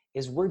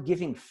 is we're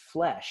giving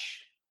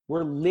flesh.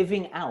 We're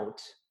living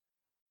out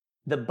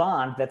the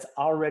bond that's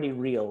already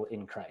real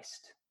in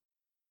Christ.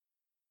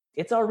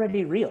 It's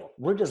already real.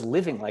 We're just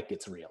living like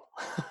it's real,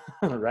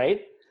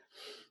 right?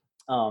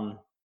 And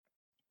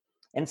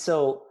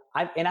so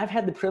I've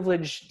had the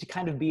privilege to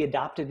kind of be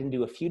adopted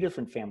into a few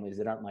different families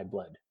that aren't my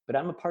blood, but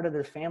I'm a part of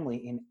their family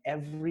in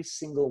every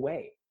single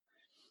way.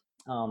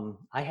 I'm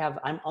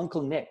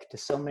Uncle Nick to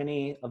so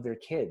many of their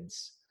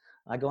kids.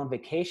 I go on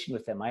vacation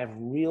with them. I have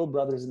real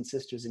brothers and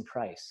sisters in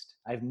Christ.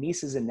 I have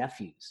nieces and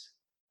nephews.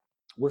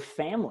 We're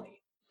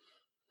family.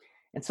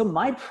 And so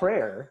my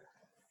prayer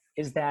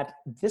is that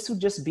this would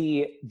just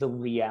be the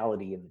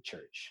reality in the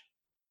church.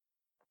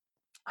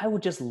 I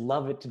would just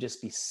love it to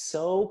just be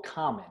so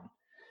common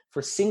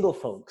for single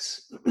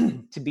folks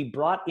to be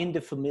brought into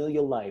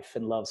familial life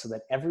and love, so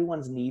that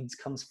everyone's needs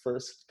comes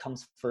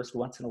first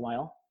once in a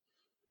while,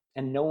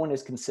 and no one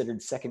is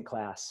considered second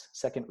class,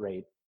 second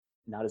rate,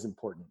 not as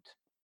important.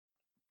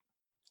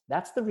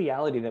 That's the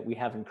reality that we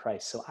have in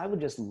Christ. So I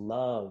would just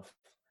love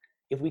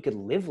if we could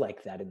live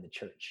like that in the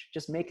church.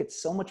 Just make it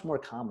so much more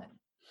common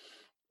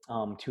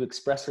to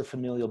express our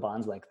familial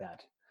bonds like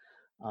that.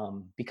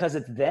 Because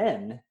it's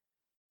then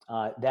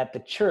that the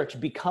church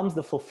becomes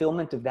the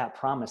fulfillment of that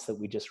promise that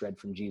we just read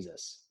from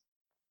Jesus.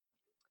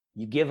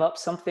 You give up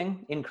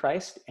something in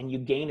Christ and you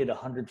gain it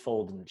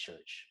 100-fold in the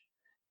church.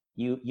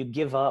 You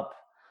give up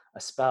a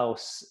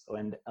spouse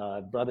and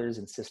brothers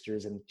and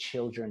sisters and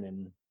children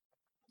and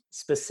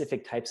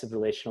specific types of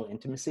relational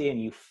intimacy,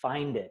 and you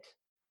find it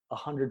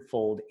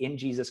 100-fold in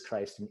Jesus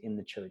Christ and in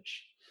the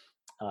church,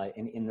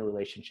 and in the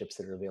relationships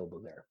that are available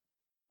there.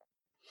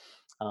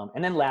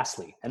 And then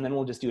lastly, and then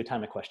we'll just do a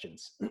time of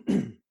questions.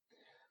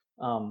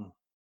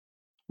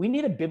 We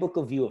need a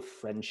biblical view of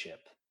friendship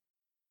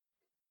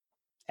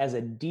as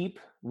a deep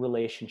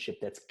relationship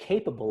that's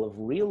capable of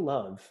real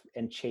love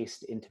and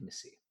chaste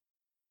intimacy.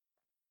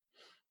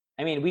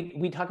 I mean,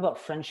 we talk about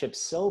friendship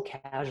so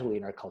casually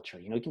in our culture.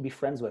 You know, you can be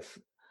friends with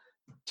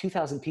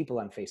 2,000 people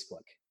on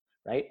Facebook,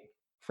 right?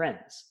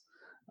 Friends.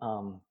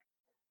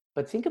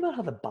 But think about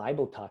how the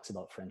Bible talks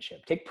about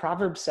friendship. Take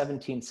Proverbs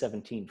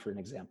 17:17 for an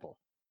example.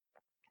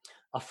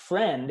 A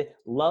friend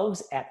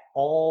loves at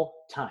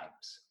all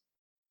times.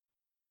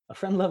 A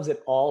friend loves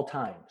at all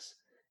times,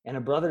 and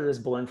a brother is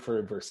born for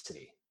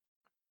adversity.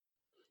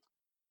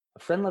 A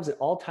friend loves at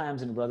all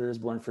times, and a brother is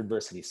born for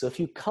adversity. So if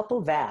you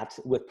couple that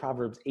with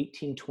Proverbs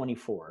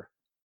 18:24,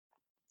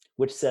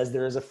 which says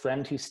there is a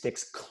friend who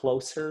sticks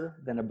closer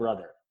than a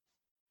brother,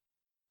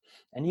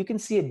 and you can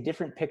see a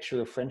different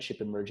picture of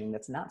friendship emerging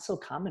that's not so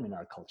common in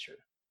our culture.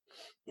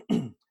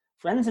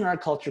 Friends in our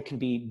culture can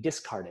be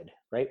discarded,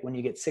 right? When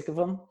you get sick of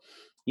them,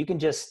 you can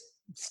just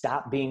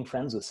stop being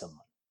friends with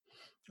someone.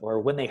 Or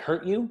when they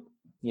hurt you,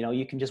 you know,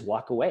 you can just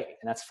walk away,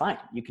 and that's fine.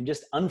 You can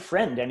just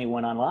unfriend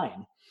anyone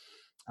online.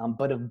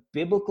 But a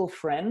biblical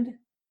friend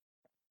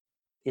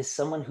is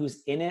someone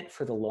who's in it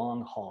for the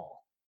long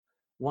haul,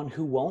 one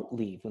who won't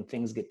leave when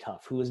things get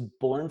tough, who is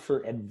born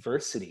for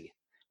adversity,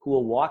 who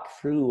will walk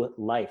through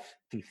life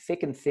through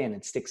thick and thin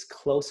and sticks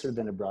closer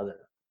than a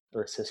brother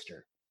or a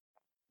sister.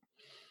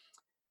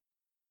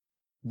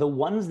 The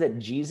ones that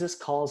Jesus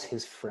calls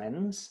his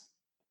friends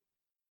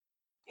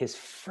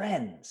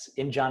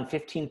in John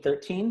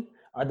 15:13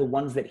 are the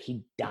ones that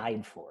he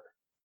died for.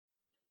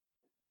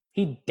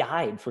 He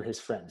died for his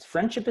friends.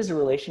 Friendship is a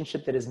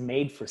relationship that is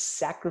made for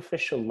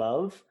sacrificial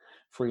love,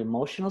 for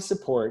emotional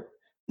support,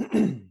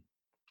 and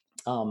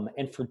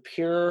for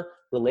pure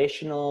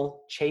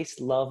relational, chaste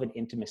love and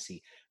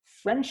intimacy.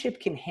 Friendship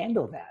can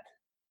handle that.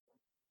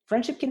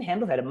 Friendship can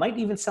handle that. It might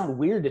even sound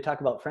weird to talk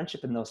about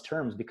friendship in those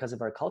terms because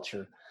of our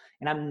culture.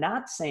 And I'm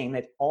not saying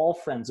that all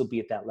friends will be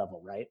at that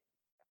level, right?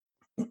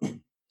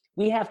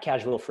 We have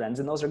casual friends,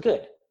 and those are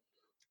good.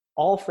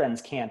 All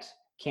friends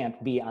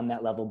can't be on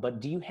that level, but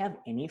do you have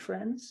any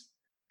friends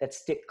that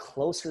stick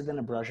closer than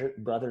a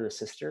brother or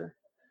sister,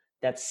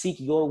 that seek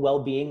your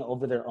well-being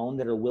over their own,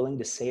 that are willing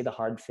to say the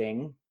hard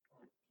thing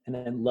and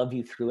then love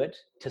you through it,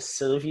 to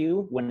serve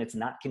you when it's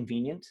not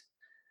convenient,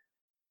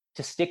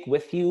 to stick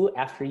with you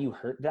after you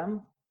hurt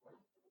them?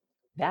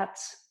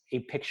 That's a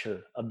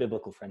picture of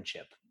biblical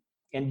friendship.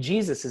 And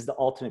Jesus is the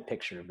ultimate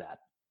picture of that,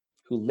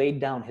 who laid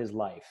down his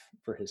life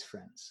for his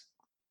friends.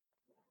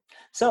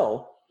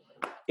 So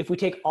if we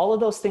take all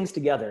of those things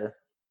together,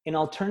 an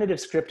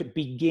alternative script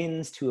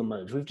begins to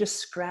emerge. We've just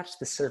scratched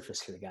the surface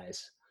here,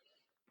 guys.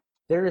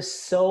 There is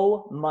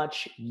so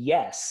much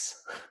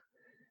yes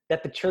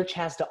that the church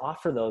has to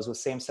offer those with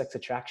same-sex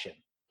attraction,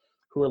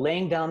 who are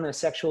laying down their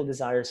sexual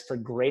desires for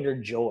greater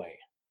joy.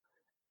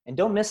 And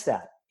don't miss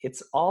that.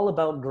 It's all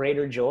about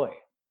greater joy.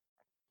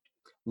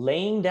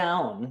 Laying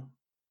down,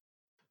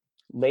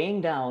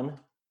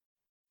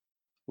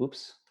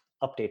 whoops,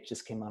 update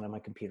just came out on my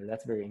computer.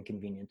 That's very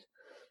inconvenient.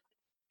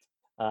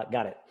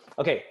 Got it.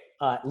 Okay.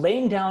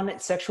 Laying down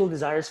sexual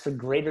desires for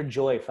greater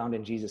joy found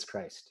in Jesus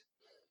Christ.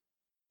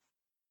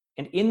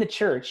 And in the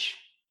church,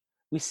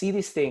 we see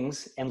these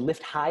things and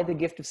lift high the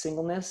gift of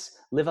singleness,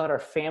 live out our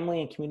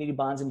family and community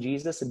bonds in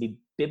Jesus, and be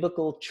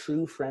biblical,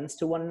 true friends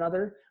to one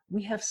another.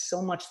 We have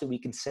so much that we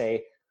can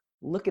say,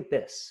 look at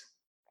this.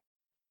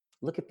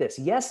 Look at this.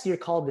 Yes, you're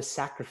called to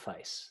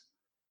sacrifice.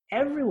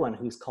 Everyone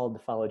who's called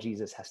to follow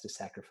Jesus has to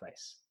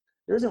sacrifice.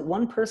 There isn't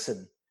one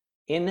person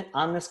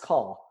on this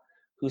call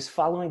who's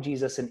following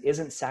Jesus and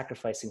isn't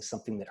sacrificing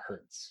something that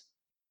hurts.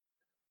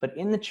 But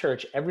in the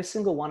church, every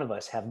single one of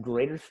us have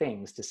greater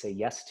things to say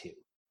yes to,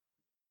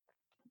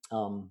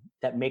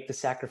 that make the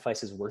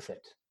sacrifices worth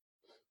it.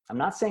 I'm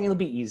not saying it'll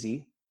be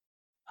easy.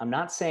 I'm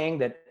not saying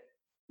that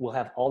we'll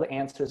have all the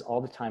answers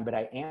all the time, but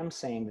I am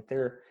saying that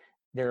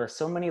there are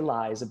so many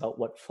lies about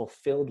what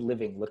fulfilled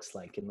living looks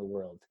like in the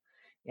world.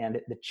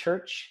 And the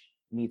church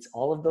meets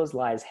all of those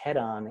lies head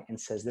on and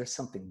says, there's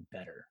something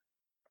better.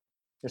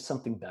 There's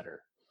something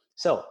better.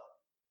 So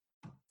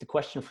the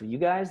question for you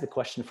guys, the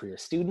question for your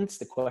students,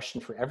 the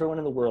question for everyone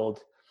in the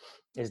world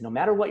is, no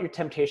matter what your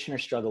temptation or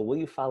struggle, will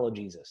you follow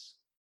Jesus?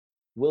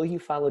 Will you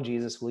follow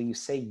Jesus? Will you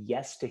say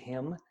yes to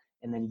him?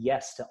 And then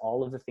yes to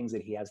all of the things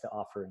that he has to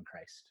offer in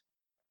Christ?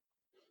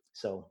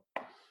 So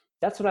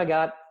that's what I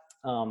got.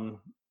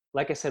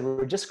 Like I said,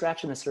 we're just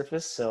scratching the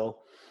surface. So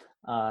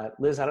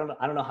Liz, I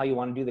don't know how you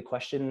want to do the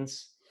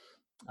questions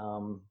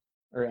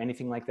or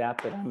anything like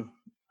that, but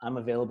I'm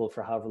available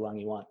for however long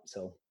you want.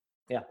 So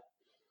Yeah.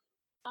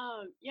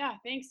 Yeah,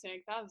 thanks,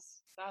 Nick. That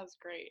was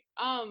great.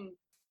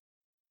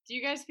 Do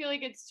you guys feel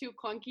like it's too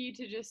clunky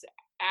to just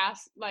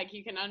ask, like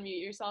you can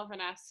unmute yourself and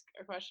ask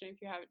a question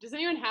if you have it? Does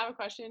anyone have a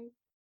question?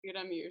 You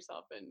can unmute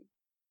yourself and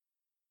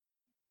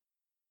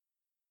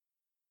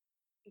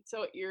it's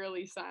so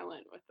eerily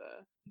silent with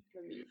the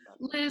mute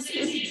button. Liz,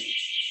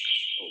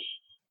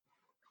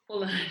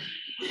 hold on.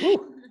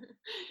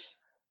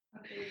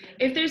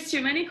 If there's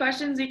too many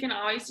questions, you can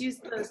always use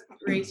the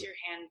raise your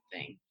hand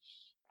thing.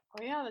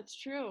 Oh yeah, that's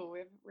true. We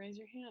have raise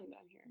your hand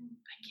down here.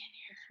 I can't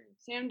hear.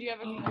 Sam, do you have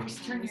a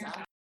question? Turn yours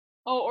off.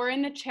 Oh, or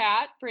in the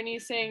chat.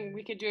 Brittany's saying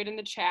we could do it in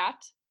the chat.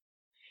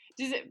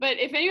 But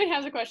if anyone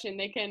has a question,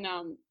 they can.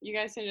 You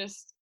guys can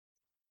just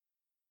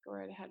go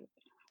right ahead with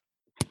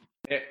it.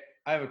 Hey,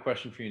 I have a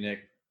question for you, Nick.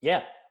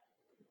 Yeah.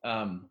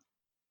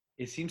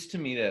 It seems to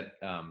me that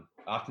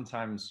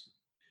oftentimes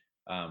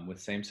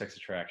with same-sex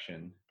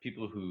attraction,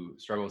 people who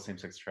struggle with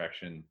same-sex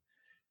attraction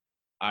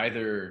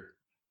either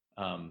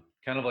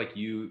kind of like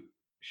you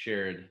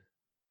shared,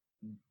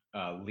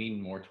 lean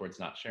more towards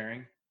not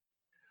sharing,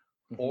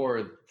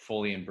 or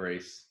fully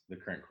embrace the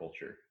current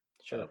culture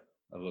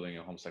of living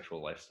a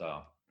homosexual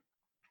lifestyle.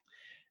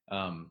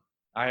 I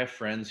have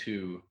friends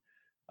who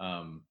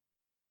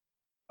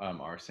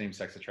are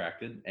same-sex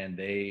attracted, and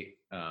they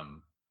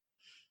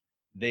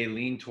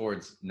lean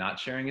towards not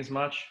sharing as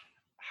much.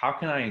 How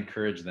can I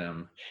encourage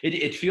them?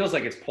 It feels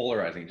like it's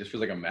polarizing. It just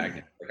feels like a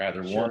magnet, like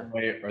either one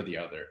way or the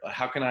other.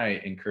 How can I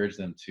encourage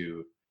them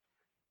to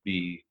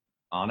be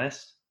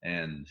honest,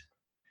 and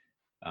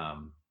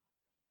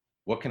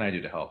what can I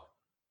do to help?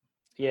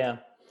 Yeah.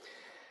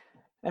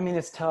 I mean,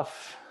 it's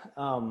tough.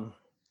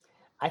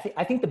 I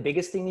think the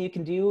biggest thing you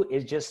can do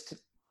is just,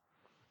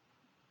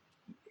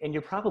 and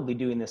you're probably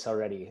doing this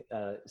already.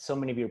 So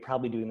many of you are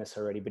probably doing this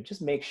already, but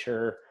just make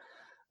sure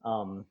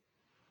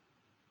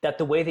that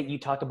the way that you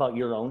talk about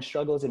your own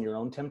struggles and your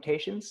own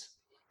temptations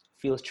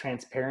feels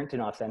transparent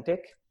and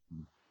authentic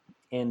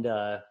and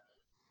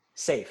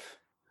safe.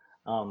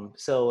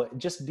 So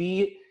just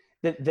be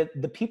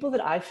the people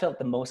that I felt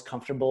the most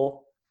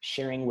comfortable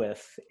sharing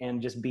with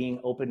and just being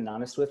open and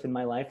honest with in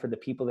my life are the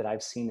people that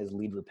I've seen as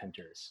lead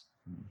repenters.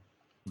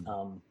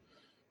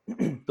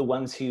 The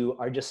ones who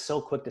are just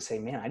so quick to say,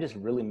 man, I just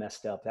really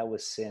messed up. That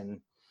was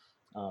sin.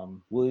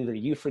 Will either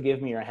you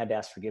forgive me or I had to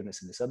ask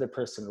forgiveness of this other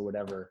person or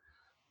whatever.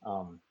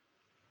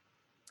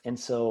 And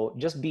so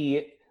just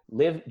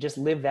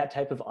live that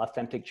type of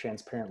authentic,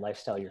 transparent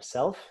lifestyle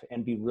yourself,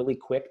 and be really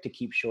quick to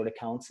keep short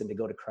accounts and to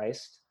go to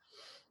Christ.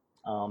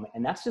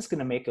 And that's just going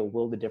to make a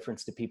world of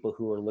difference to people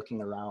who are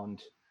looking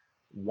around,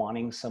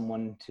 wanting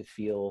someone to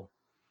feel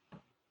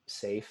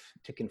safe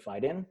to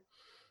confide in.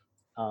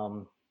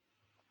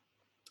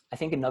 I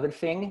think another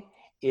thing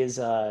is,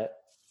 I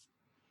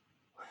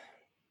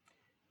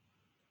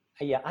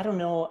don't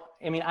know.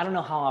 I mean, I don't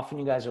know how often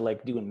you guys are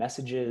like doing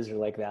messages or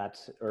like that,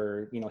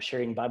 or,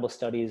 sharing Bible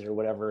studies or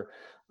whatever.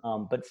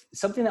 But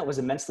something that was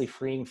immensely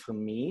freeing for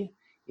me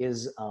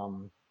is,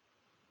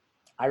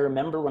 I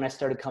remember when I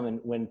started coming,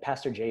 when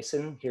Pastor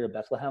Jason here at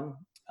Bethlehem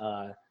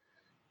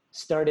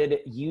started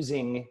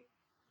using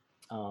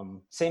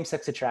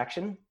same-sex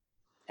attraction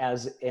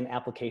as an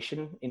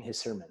application in his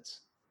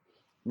sermons.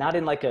 Not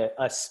in like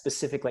a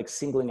specific like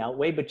singling out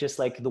way, but just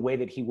like the way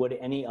that he would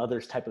any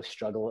other type of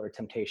struggle or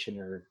temptation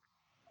or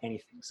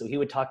anything. So he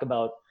would talk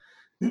about,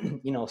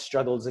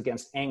 struggles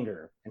against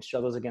anger and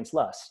struggles against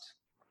lust.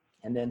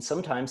 And then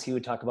sometimes he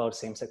would talk about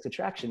same-sex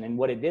attraction. And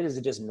what it did is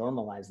it just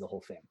normalized the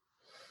whole thing.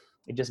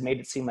 It just made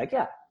it seem like,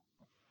 yeah,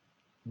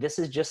 this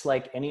is just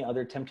like any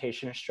other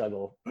temptation or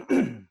struggle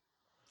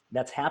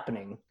that's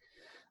happening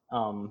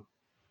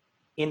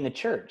in the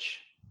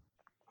church.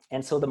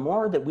 And so the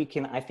more that we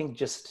can, I think,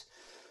 just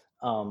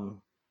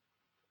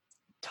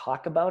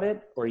talk about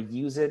it or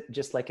use it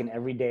just like in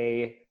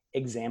everyday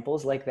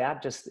examples like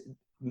that, just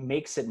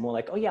makes it more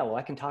like, oh yeah, well,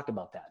 I can talk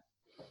about that.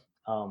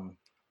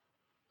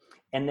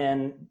 And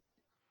then,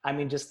 I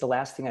mean, just the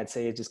last thing I'd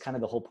say is just kind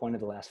of the whole point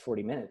of the last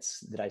 40 minutes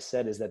that I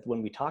said is that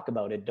when we talk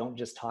about it, don't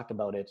just talk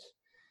about it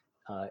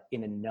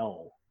in a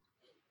no.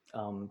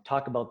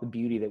 Talk about the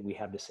beauty that we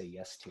have to say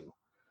yes to.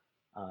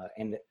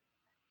 And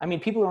I mean,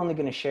 people are only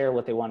going to share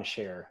what they want to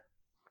share.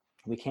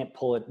 We can't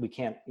pull it. We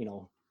can't,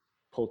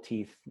 pull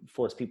teeth,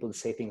 force people to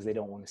say things they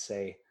don't want to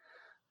say.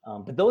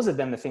 But those have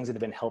been the things that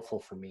have been helpful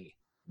for me.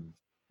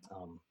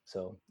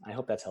 So I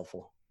hope that's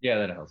helpful. Yeah,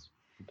 that helps.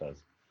 It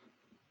does.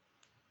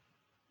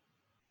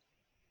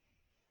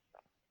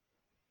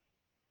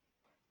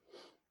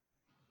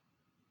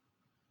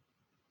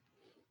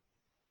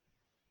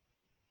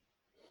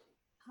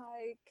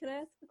 Hi, can I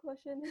ask a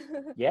question?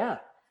 Yeah.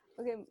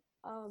 Okay,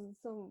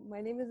 so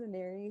my name is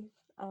Aneri.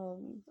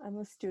 I'm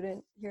a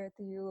student here at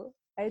the U.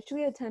 I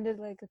actually attended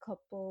like a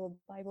couple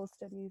Bible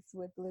studies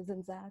with Liz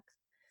and Zach.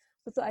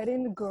 But so I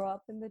didn't grow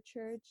up in the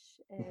church,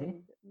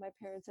 and my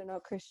parents are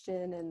not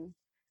Christian, and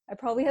I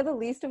probably have the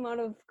least amount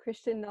of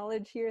Christian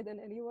knowledge here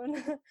than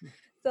anyone.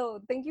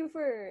 So thank you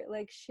for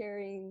like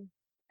sharing,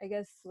 I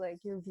guess, like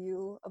your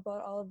view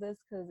about all of this,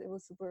 because it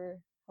was super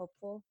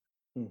helpful.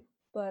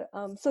 But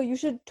so you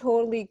should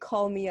totally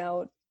call me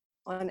out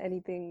on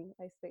anything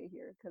I say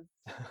here, because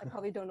I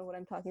probably don't know what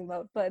I'm talking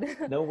about. But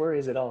No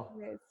worries at all.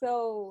 okay,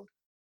 so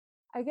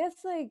I guess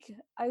like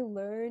I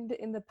learned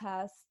in the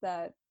past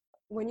that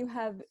when you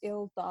have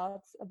ill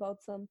thoughts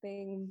about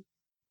something,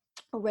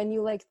 or when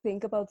you like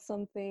think about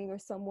something or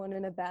someone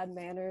in a bad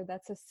manner,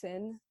 that's a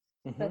sin.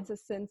 Mhm. That's a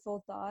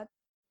sinful thought.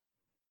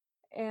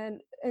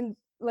 And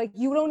like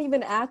you don't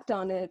even act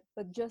on it,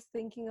 but just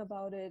thinking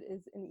about it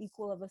is an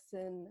equal of a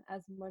sin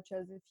as much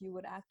as if you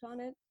would act on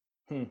it.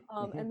 Mhm.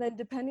 And then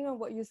depending on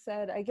what you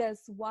said, I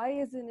guess, why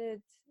isn't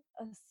it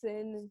a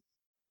sin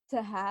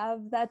to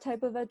have that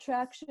type of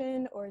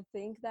attraction or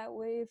think that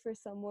way for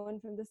someone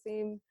from the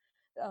same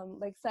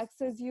like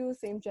sex as you,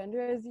 same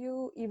gender as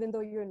you, even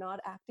though you're not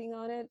acting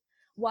on it?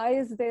 Why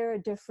is there a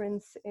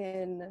difference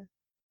in,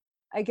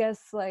 I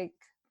guess, like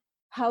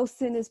how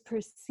sin is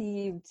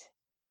perceived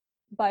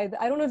by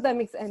I don't know if that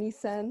makes any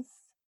sense,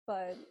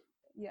 but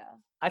yeah.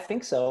 I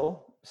think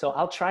so. So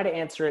I'll try to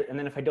answer it, and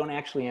then if I don't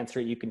actually answer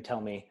it, you can tell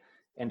me,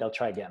 and I'll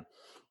try again.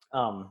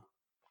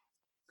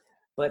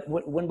 But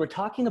when we're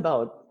talking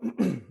about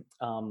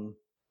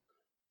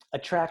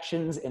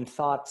attractions and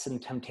thoughts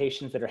and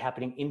temptations that are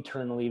happening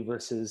internally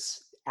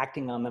versus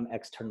acting on them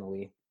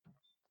externally,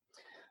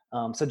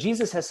 so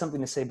Jesus has something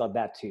to say about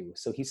that too.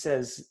 So he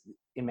says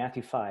in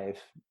Matthew 5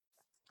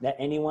 that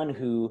anyone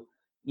who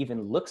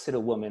even looks at a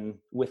woman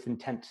with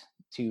intent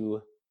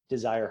to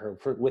desire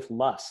her, with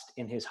lust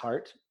in his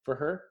heart for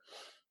her,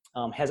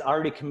 has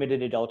already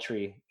committed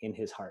adultery in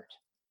his heart.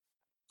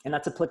 And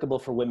that's applicable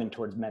for women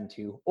towards men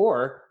too,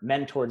 or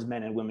men towards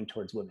men and women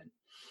towards women.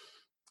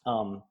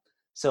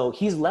 So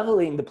he's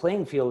leveling the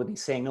playing field and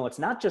he's saying, no, it's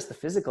not just the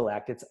physical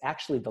act, it's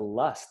actually the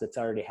lust that's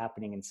already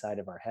happening inside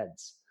of our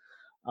heads.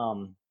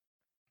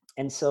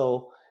 And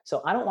so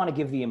I don't want to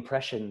give the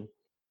impression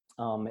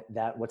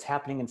that what's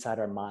happening inside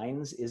our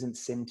minds isn't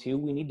sin too.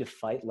 We need to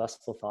fight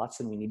lustful thoughts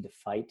and we need to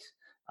fight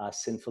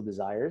sinful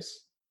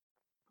desires.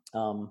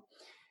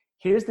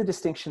 Here's the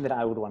distinction that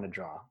I would want to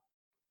draw.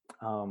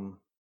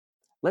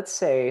 Let's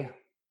say,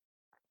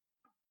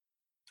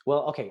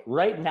 well, okay,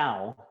 right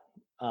now,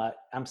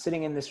 I'm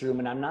sitting in this room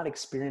and I'm not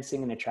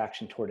experiencing an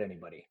attraction toward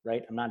anybody,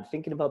 right? I'm not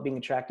thinking about being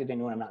attracted to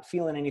anyone. I'm not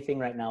feeling anything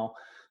right now,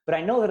 but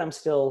I know that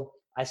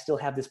I still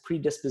have this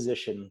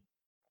predisposition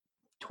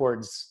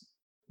towards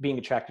being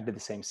attracted to the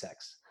same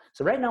sex.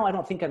 So right now, I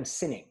don't think I'm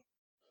sinning,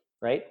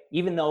 right?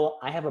 Even though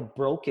I have a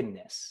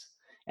brokenness.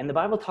 And the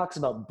Bible talks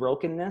about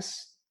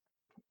brokenness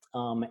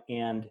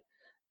and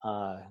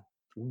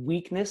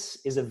weakness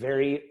is a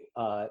very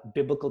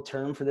biblical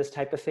term for this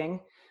type of thing.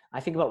 I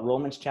think about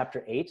Romans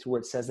chapter 8, where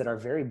it says that our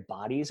very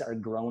bodies are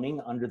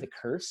groaning under the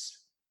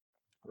curse,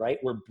 right?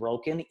 We're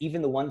broken,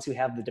 even the ones who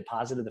have the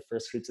deposit of the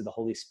first fruits of the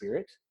Holy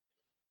Spirit.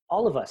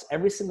 All of us,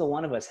 every single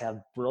one of us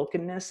have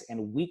brokenness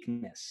and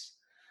weakness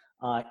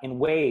in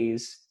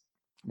ways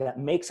that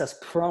makes us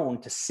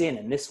prone to sin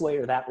in this way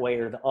or that way,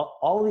 or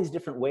all these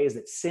different ways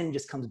that sin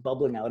just comes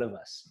bubbling out of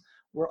us.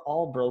 We're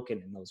all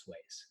broken in those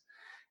ways.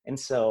 And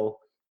so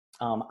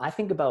I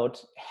think about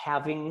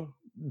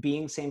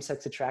being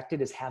same-sex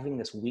attracted as having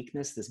this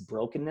weakness, this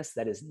brokenness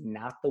that is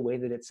not the way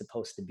that it's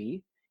supposed to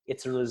be.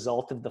 It's a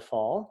result of the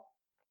fall.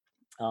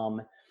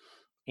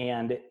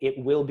 And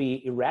it will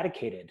be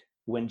eradicated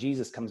when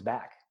Jesus comes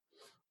back.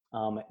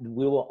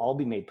 We will all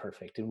be made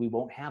perfect and we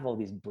won't have all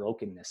these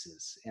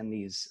brokennesses and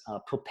these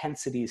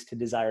propensities to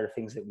desire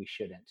things that we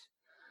shouldn't.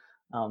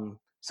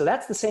 So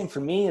that's the same for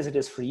me as it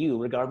is for you,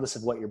 regardless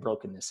of what your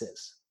brokenness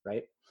is,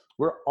 right?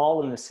 We're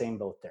all in the same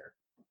boat there.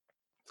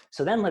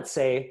 So then let's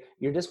say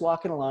you're just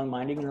walking along,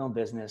 minding your own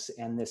business,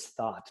 and this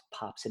thought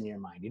pops in your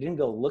mind. You didn't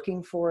go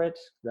looking for it,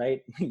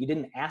 right? You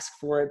didn't ask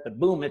for it, but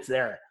boom, it's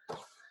there.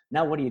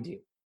 Now what do you do?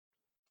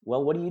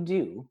 Well, what you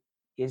do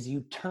is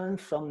you turn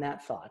from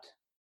that thought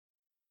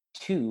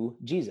to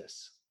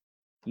Jesus.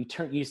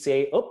 You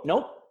say, oh,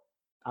 nope,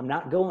 I'm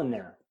not going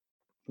there.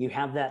 You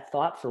have that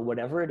thought for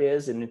whatever it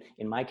is. And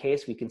in my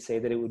case, we can say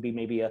that it would be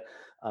maybe a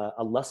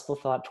lustful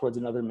thought towards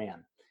another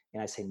man.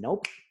 And I say,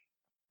 nope,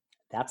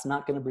 that's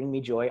not going to bring me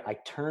joy. I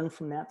turn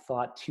from that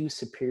thought to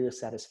superior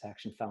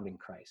satisfaction found in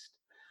Christ.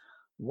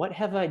 What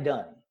have I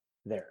done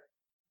there?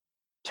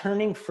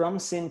 Turning from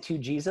sin to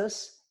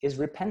Jesus is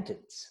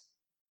repentance.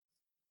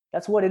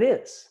 That's what it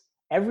is.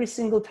 Every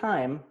single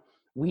time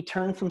we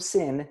turn from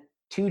sin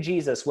to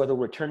Jesus, whether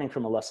we're turning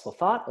from a lustful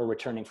thought or we're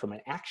turning from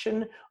an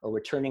action or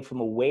we're turning from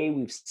a way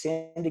we've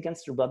sinned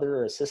against a brother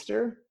or a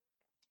sister,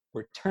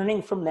 we're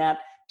turning from that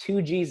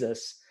to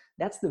Jesus.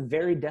 That's the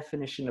very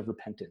definition of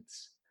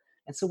repentance.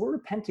 And so we're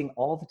repenting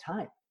all the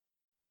time.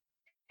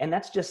 And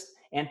that's just,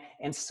 and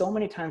so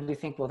many times we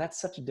think, well,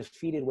 that's such a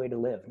defeated way to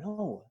live.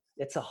 No,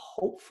 it's a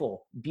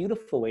hopeful,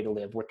 beautiful way to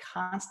live. We're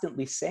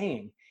constantly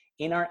saying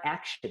in our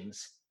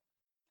actions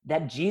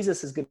that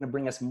Jesus is going to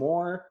bring us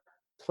more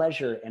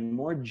pleasure and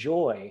more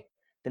joy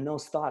than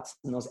those thoughts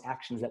and those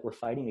actions that we're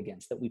fighting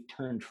against, that we've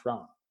turned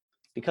from,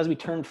 because we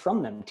turned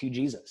from them to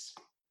Jesus.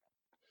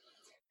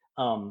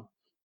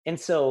 And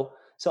so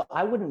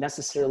I wouldn't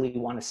necessarily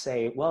want to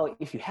say, well,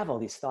 if you have all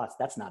these thoughts,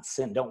 that's not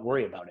sin. Don't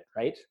worry about it,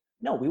 right?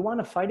 No, we want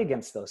to fight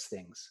against those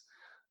things.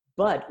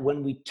 But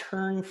when we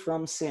turn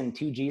from sin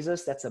to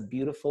Jesus, that's a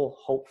beautiful,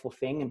 hopeful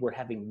thing, and we're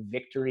having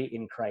victory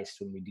in Christ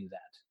when we do that.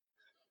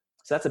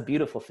 So that's a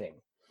beautiful thing.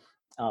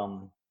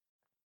 And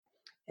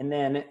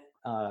then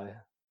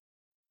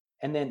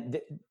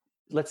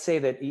let's say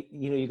that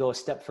you go a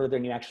step further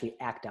and you actually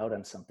act out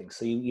on something.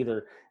 So you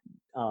either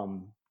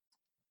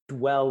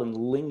dwell and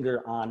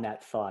linger on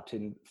that thought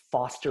and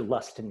foster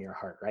lust in your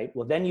heart, right?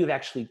 Well, then you've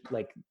actually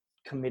like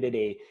committed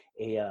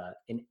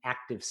an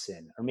active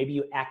sin, or maybe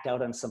you act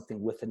out on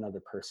something with another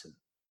person.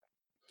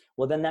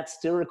 Well, then that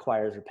still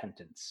requires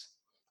repentance,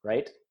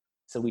 right?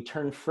 So we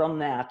turn from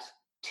that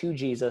to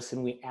Jesus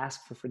and we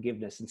ask for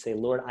forgiveness and say,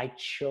 Lord, I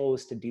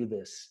chose to do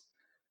this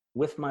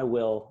with my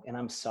will, and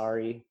I'm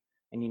sorry,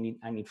 and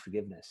I need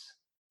forgiveness.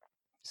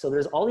 So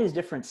there's all these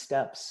different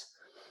steps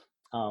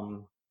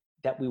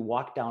that we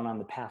walk down on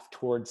the path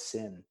towards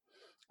sin.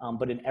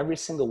 But in every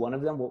single one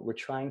of them, what we're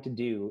trying to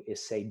do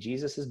is say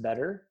Jesus is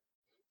better,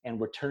 and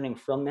we're turning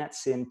from that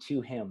sin to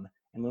him.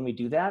 And when we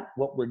do that,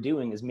 what we're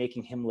doing is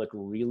making him look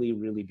really,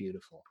 really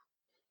beautiful.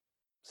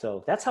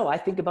 So that's how I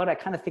think about it. I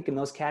kind of think in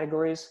those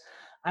categories.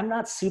 I'm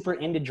not super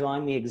into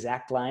drawing the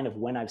exact line of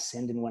when I've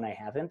sinned and when I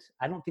haven't.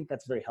 I don't think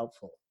that's very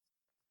helpful.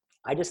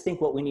 I just think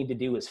what we need to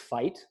do is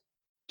fight,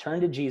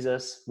 turn to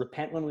Jesus,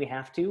 repent when we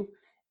have to,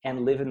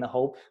 and live in the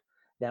hope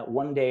that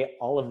one day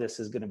all of this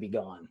is going to be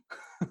gone.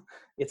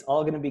 It's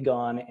all going to be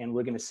gone, and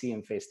we're going to see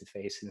him face to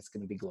face, and it's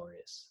going to be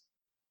glorious.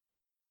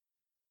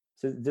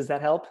 So does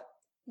that help?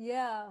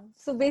 Yeah.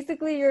 So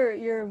basically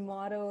your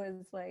motto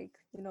is like,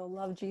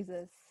 love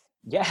Jesus.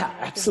 Yeah,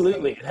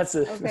 absolutely. That's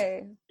a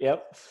okay.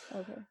 Yep.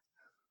 Okay.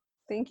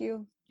 Thank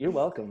you. You're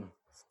welcome.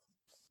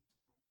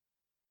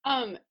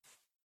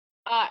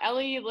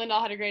 Ellie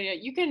Lindahl had a great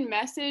idea. You can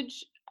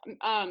message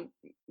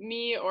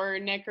me or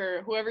Nick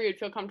or whoever you'd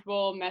feel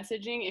comfortable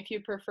messaging if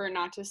you prefer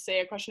not to say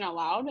a question out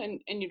loud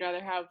and you'd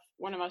rather have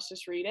one of us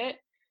just read it.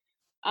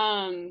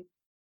 I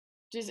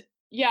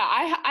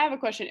have a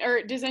question.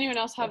 Or does anyone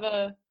else have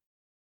a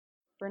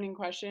burning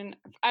question?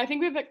 I think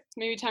we have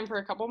maybe time for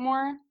a couple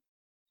more.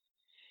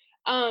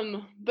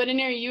 But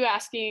Aneri, you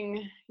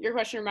asking your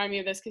question reminded me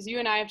of this because you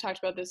and I have talked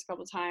about this a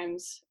couple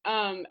times.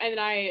 And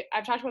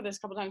I've talked about this a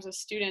couple times with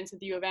students at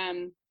the U of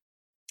M.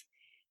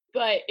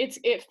 But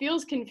it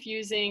feels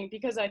confusing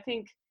because I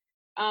think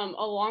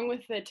along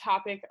with the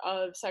topic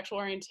of sexual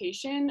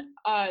orientation,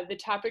 the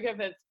topic of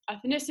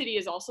ethnicity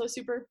is also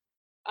super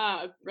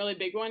really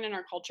big one in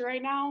our culture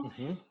right now.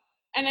 Mm-hmm.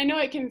 And I know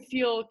it can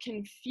feel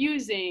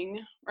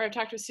confusing, or I've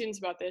talked with students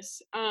about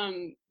this,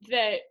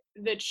 that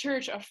the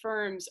church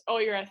affirms, oh,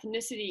 your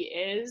ethnicity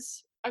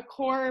is a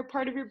core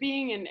part of your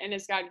being and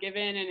is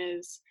God-given and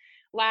is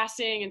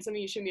lasting and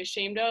something you shouldn't be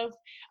ashamed of.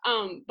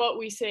 But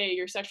we say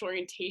your sexual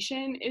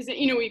orientation isn't,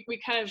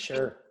 we kind of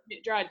Sure.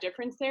 draw a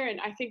difference there. And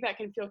I think that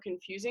can feel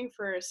confusing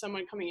for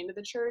someone coming into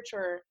the church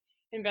or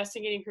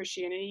investigating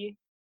Christianity,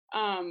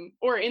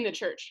 or in the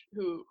church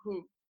who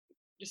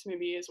just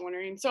maybe is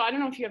wondering. So I don't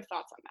know if you have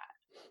thoughts on that.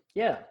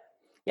 Yeah,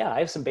 I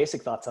have some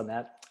basic thoughts on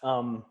that.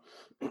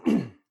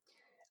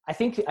 I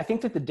think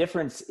that the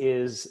difference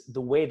is the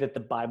way that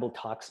the Bible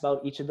talks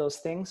about each of those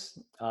things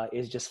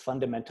is just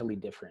fundamentally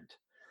different.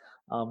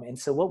 And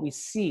so what we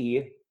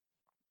see,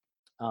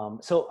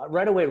 so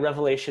right away,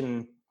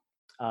 Revelation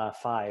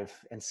 5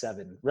 and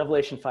 7,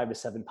 Revelation 5 to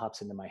 7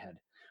 pops into my head,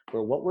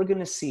 where what we're going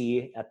to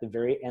see at the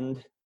very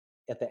end,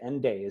 at the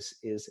end days,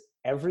 is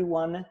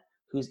everyone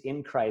who's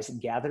in Christ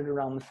gathered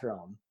around the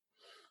throne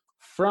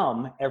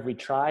from every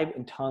tribe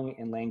and tongue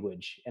and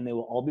language, and they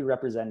will all be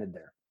represented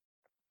there.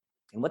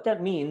 And what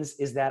that means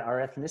is that our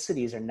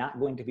ethnicities are not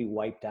going to be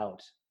wiped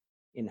out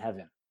in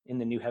heaven, in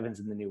the new heavens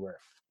and the new earth,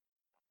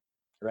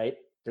 right?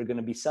 They're going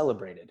to be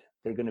celebrated.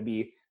 They're going to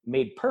be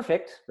made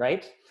perfect,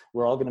 right?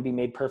 We're all going to be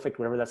made perfect,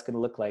 whatever that's going to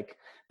look like,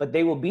 but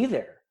they will be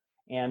there.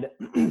 And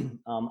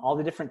all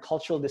the different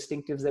cultural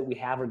distinctives that we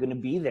have are going to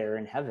be there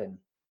in heaven.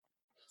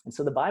 And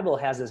so the Bible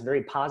has this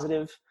very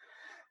positive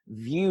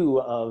view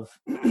of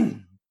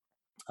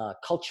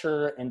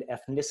culture and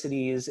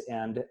ethnicities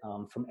and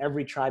from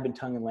every tribe and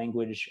tongue and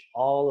language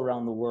all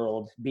around the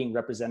world being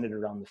represented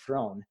around the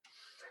throne,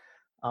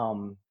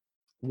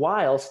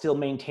 while still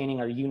maintaining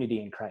our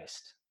unity in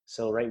Christ.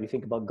 So, right, we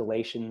think about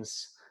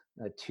Galatians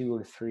 2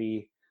 or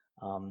 3.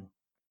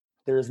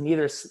 There is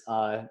neither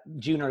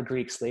Jew nor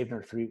Greek, slave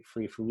nor free,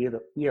 for we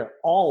are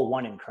all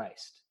one in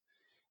Christ.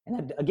 And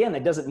that,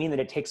 that doesn't mean that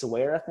it takes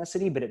away our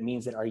ethnicity, but it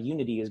means that our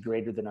unity is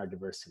greater than our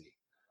diversity.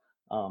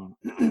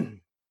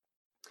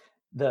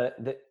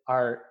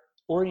 Our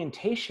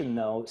orientation,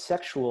 though,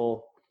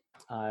 sexual,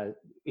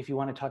 if you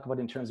want to talk about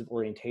in terms of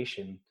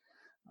orientation,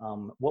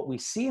 what we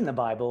see in the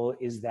Bible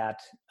is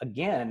that,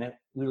 again,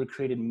 we were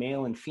created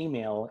male and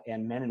female,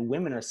 and men and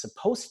women are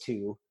supposed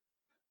to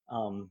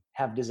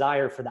have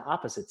desire for the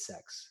opposite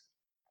sex.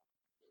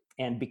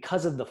 And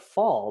because of the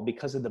fall,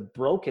 because of the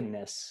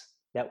brokenness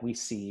that we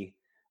see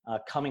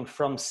coming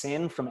from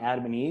sin, from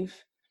Adam and Eve,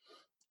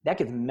 that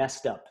gets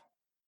messed up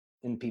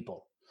in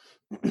people.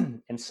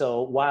 And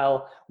so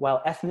while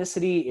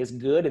ethnicity is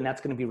good and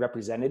that's going to be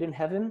represented in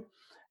heaven,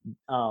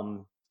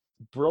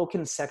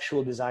 broken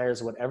sexual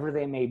desires, whatever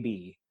they may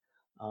be,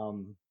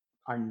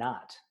 are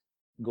not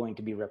going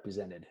to be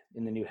represented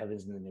in the new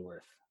heavens and the new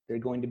earth. They're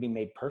going to be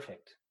made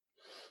perfect.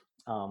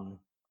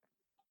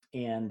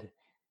 And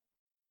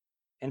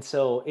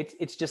so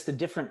it's just a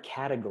different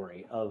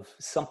category of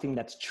something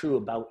that's true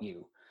about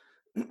you.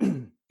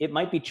 It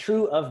might be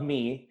true of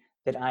me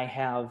that I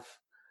have,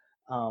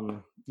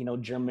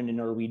 German and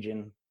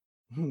Norwegian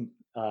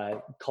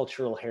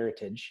cultural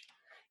heritage,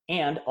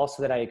 and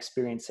also that I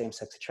experience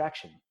same-sex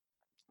attraction.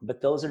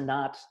 But those are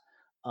not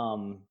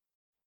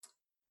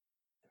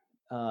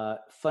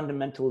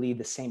fundamentally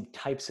the same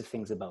types of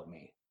things about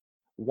me.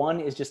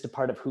 One is just a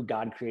part of who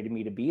God created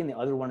me to be, and the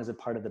other one is a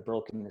part of the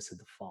brokenness of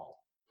the fall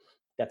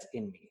that's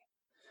in me.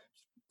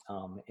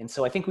 And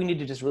so I think we need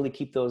to just really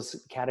keep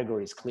those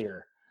categories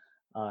clear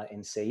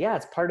and say, yeah,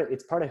 it's part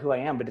of who I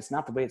am, but it's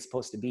not the way it's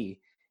supposed to be.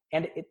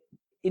 And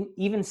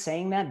even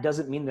saying that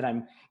doesn't mean that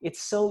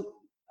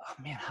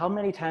how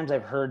many times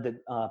I've heard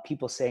that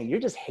people saying, you're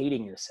just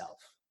hating yourself,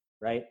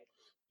 right?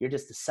 You're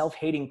just a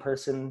self-hating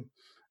person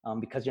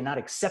because you're not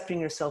accepting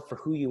yourself for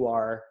who you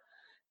are.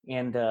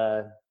 And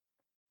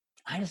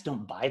I just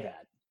don't buy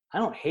that. I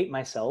don't hate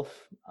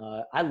myself.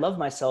 I love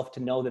myself to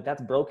know that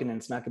that's broken and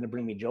it's not going to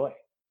bring me joy,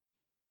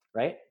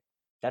 right?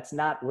 That's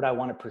not what I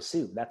want to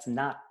pursue. That's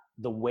not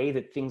the way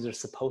that things are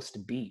supposed to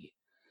be.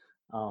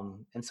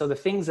 And so the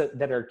things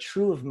that are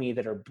true of me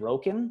that are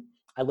broken,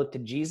 I look to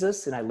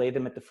Jesus and I lay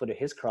them at the foot of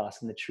his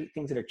cross. And the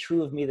things that are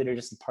true of me that are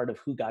just a part of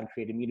who God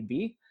created me to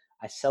be,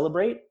 I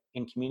celebrate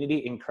in community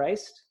in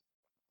Christ.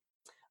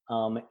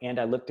 And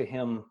I look to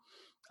him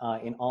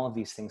in all of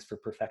these things for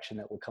perfection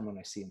that will come when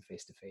I see him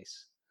face to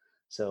face.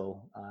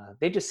 So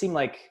they just seem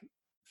like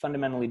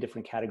fundamentally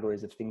different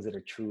categories of things that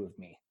are true of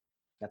me.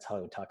 That's how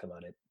I would talk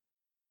about it.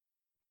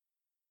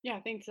 Yeah,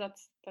 thanks.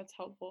 That's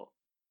helpful.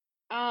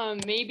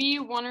 Maybe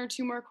one or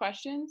two more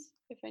questions,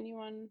 if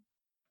anyone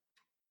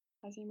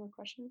has any more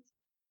questions.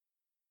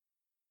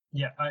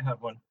 Yeah, I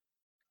have one.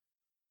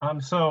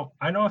 So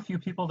I know a few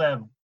people that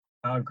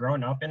have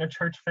grown up in a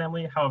church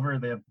family. However,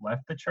 they have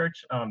left the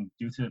church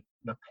due to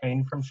the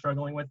pain from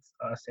struggling with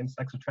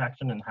same-sex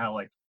attraction and how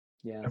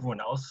everyone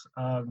else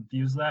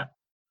views that.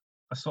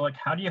 So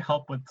how do you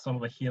help with some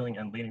of the healing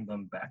and leading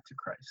them back to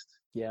Christ?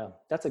 Yeah,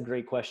 that's a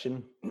great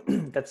question.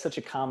 That's such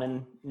a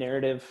common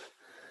narrative.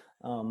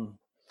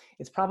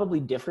 It's probably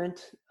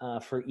different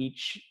for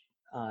each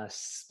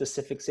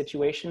specific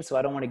situation. So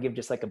I don't want to give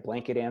just like a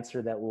blanket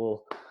answer that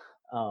will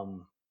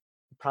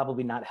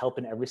probably not help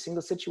in every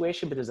single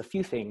situation, but there's a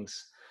few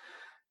things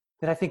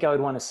that I think I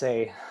would want to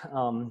say.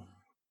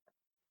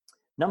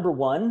 Number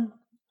one,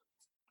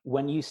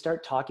 when you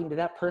start talking to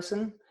that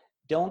person,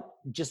 don't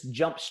just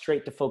jump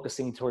straight to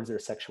focusing towards their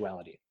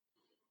sexuality.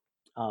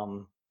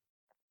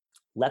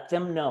 Let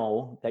them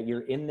know that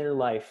you're in their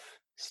life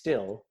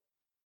still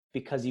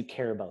because you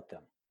care about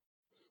them,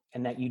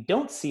 and that you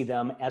don't see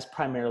them as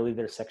primarily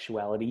their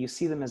sexuality. You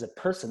see them as a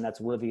person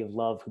that's worthy of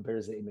love, who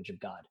bears the image of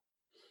God.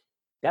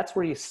 That's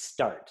where you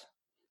start.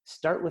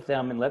 Start with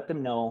them and let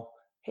them know,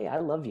 hey, I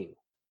love you.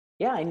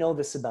 Yeah, I know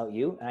this about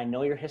you, and I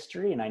know your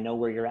history, and I know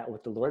where you're at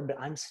with the Lord, but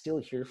I'm still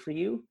here for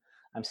you.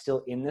 I'm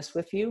still in this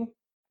with you.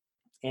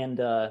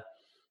 And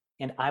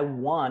I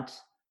want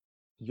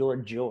your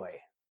joy.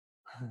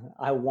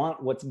 I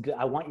want what's good.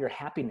 I want your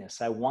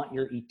happiness. I want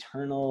your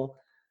eternal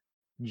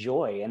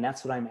joy. And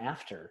that's what I'm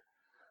after.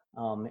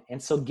 And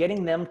so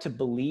getting them to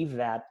believe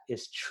that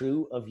is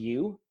true of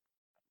you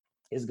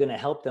is going to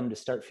help them to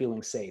start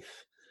feeling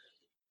safe.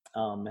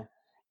 And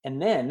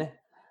then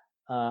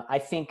I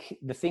think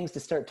the things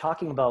to start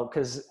talking about,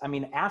 because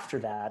after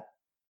that,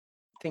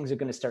 things are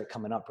going to start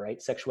coming up,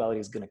 right? Sexuality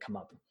is going to come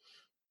up.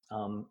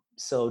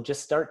 So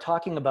just start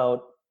talking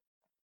about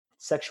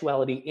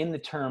sexuality in the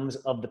terms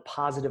of the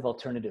positive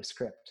alternative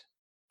script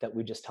that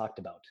we just talked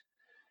about.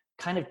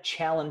 Kind of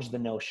challenge the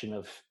notion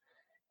of,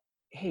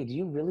 hey, do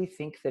you really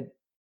think that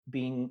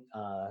being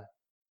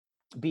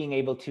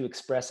able to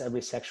express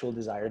every sexual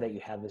desire that you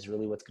have is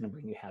really what's going to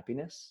bring you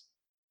happiness?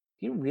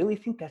 Do you really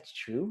think that's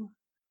true?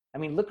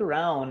 Look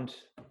around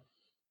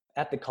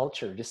at the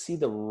culture, just see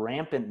the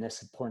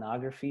rampantness of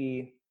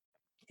pornography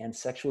and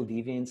sexual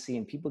deviancy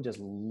and people just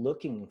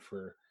looking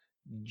for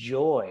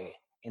joy,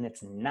 and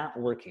it's not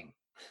working.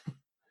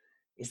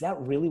 Is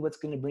that really what's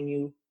going to bring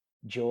you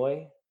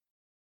joy?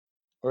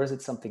 Or is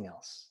it something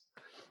else?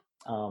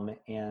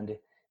 And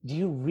do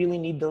you really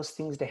need those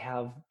things to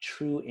have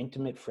true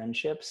intimate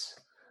friendships,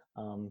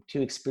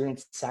 to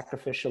experience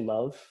sacrificial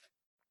love?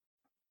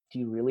 Do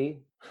you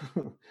really?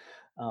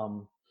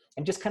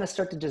 And just kind of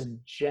start to just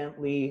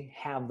gently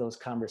have those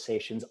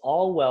conversations,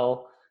 all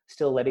while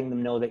still letting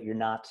them know that you're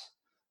not,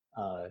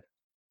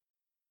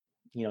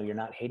 you're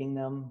not hating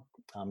them.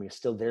 You're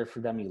still there for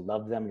them. You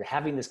love them. You're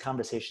having these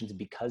conversations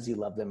because you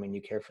love them and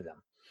you care for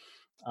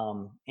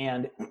them.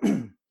 And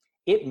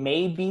it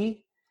may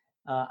be,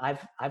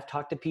 I've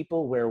talked to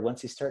people where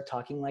once you start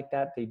talking like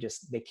that,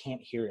 they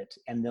can't hear it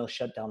and they'll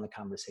shut down the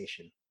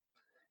conversation.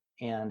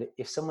 And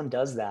if someone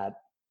does that,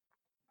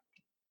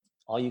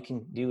 all you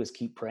can do is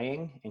keep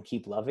praying and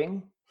keep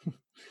loving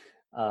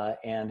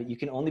And you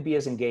can only be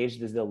as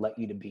engaged as they'll let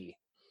you to be.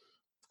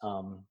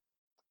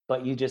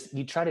 But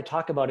you try to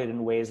talk about it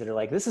in ways that are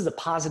like, this is a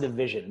positive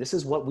vision. This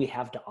is what we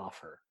have to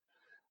offer.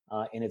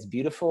 And it's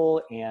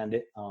beautiful.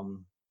 And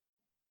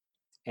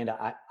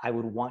I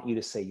would want you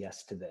to say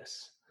yes to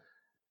this.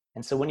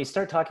 And so when you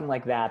start talking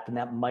like that, then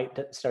that might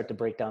start to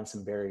break down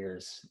some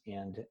barriers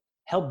and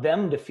help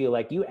them to feel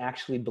like you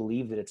actually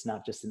believe that it's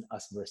not just an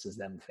us versus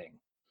them thing.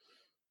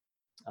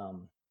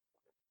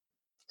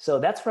 So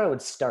that's where I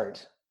would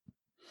start.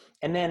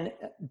 And then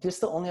just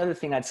the only other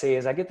thing I'd say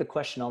is I get the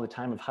question all the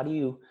time of how do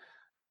you,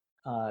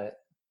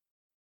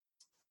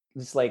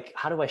 it's like,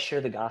 how do I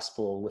share the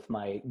gospel with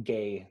my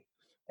gay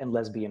and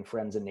lesbian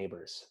friends and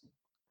neighbors?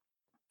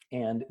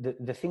 And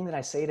the thing that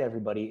I say to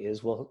everybody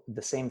is, well,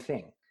 the same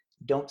thing.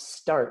 Don't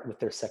start with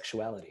their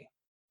sexuality.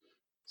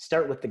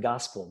 Start with the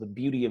gospel, the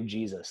beauty of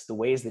Jesus, the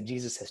ways that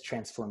Jesus has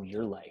transformed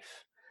your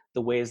life,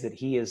 the ways that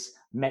he has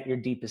met your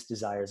deepest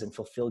desires and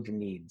fulfilled your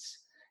needs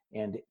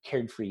and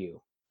cared for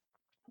you.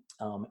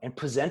 And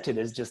present it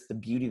as just the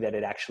beauty that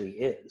it actually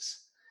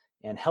is,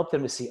 and help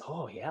them to see,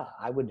 oh yeah,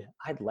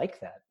 I'd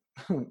like that,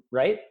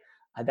 right?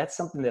 That's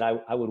something that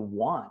I would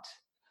want.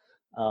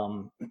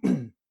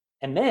 And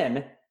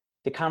then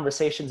the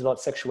conversations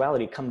about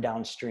sexuality come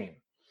downstream.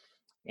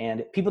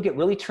 And people get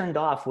really turned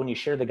off when you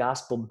share the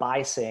gospel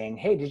by saying,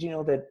 hey, did you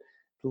know that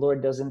the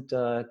Lord doesn't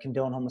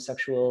condone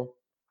homosexual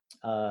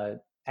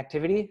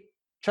activity?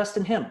 Trust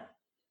in him,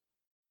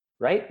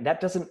 right? That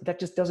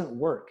just doesn't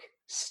work.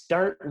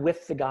 Start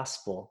with the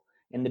gospel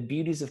and the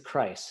beauties of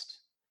Christ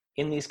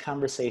in these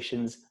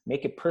conversations.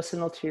 Make it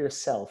personal to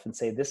yourself and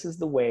say, this is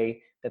the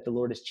way that the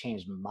Lord has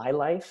changed my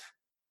life.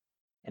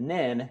 And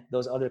then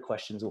those other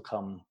questions will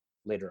come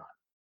later on.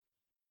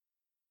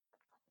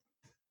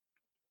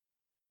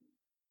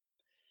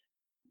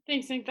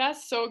 Thanks, Nick.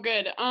 That's so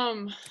good.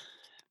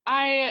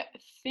 I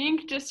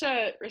think just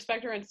to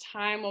respect everyone's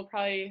time, we'll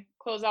probably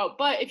close out.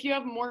 But if you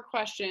have more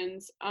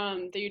questions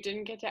that you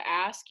didn't get to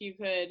ask, you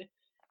could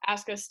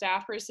ask a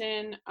staff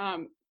person.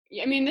 I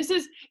mean, this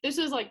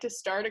is like to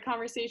start a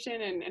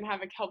conversation and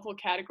have a helpful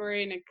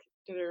category. Nick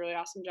did a really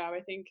awesome job, I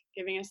think,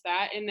 giving us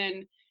that. And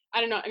then I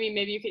don't know. I mean,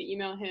 maybe you could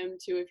email him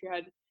too if you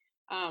had.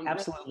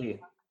 Absolutely.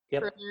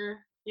 Yep.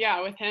 Further,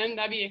 yeah, with him,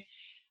 that'd be.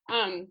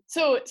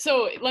 So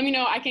let me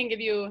know. I can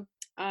give you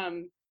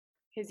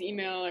his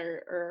email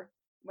or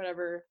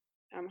whatever,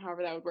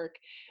 however that would work.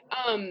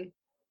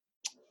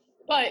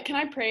 But can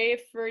I pray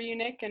for you,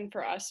 Nick, and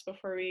for us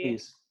before we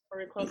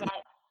close out?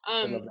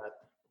 I love that.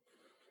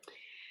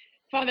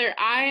 Father,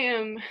 I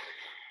am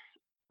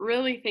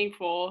really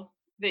thankful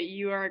that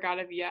you are a God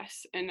of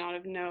yes and not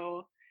of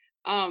no.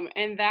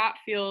 And that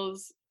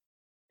feels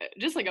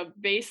just like a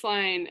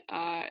baseline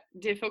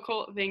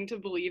difficult thing to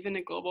believe in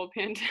a global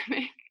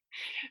pandemic,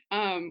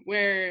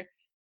 where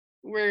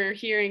we're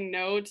hearing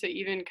no to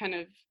even kind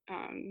of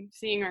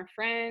seeing our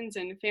friends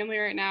and family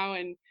right now,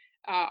 and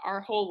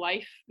our whole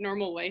life,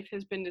 normal life,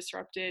 has been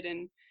disrupted.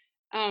 And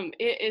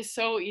it is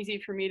so easy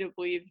for me to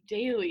believe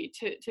daily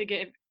to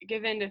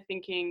give in to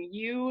thinking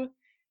you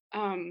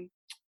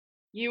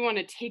want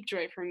to take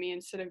joy from me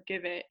instead of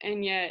give it.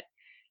 And yet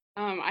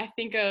I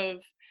think of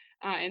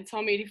in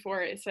Psalm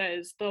 84, it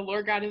says, the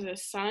Lord God is a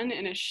sun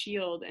and a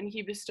shield, and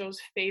he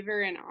bestows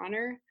favor and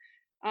honor.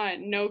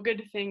 No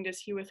good thing does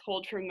he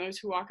withhold from those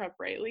who walk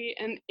uprightly.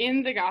 And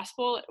in the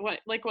gospel, what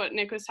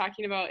Nick was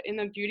talking about, in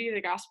the beauty of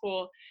the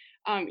gospel,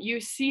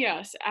 you see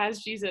us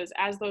as Jesus,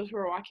 as those who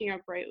are walking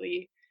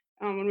uprightly,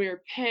 when we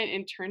repent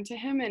and turn to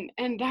him.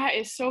 And that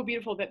is so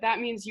beautiful, that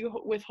means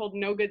you withhold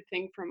no good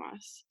thing from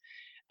us.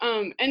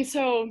 And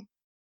so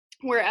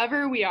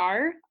wherever we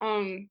are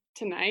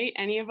tonight,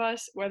 any of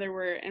us, whether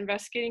we're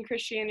investigating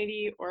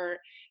Christianity or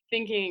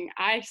thinking,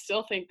 I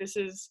still think this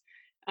is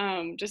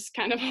just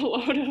kind of a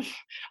load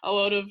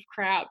of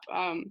crap,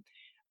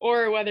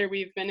 or whether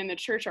we've been in the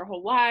church our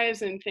whole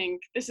lives and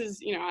think this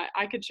is,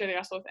 I could share the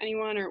gospel with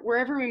anyone, or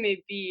wherever we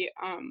may be,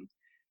 I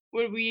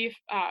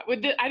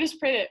just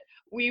pray that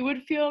we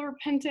would feel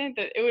repentant,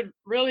 that it would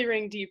really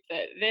ring deep,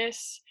 that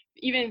this,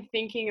 even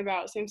thinking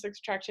about same-sex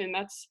attraction,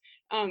 that's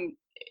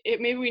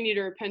maybe we need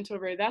to repent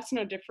over. That's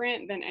no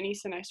different than any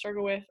sin I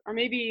struggle with. Or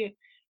maybe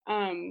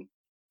we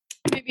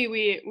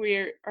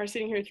are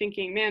sitting here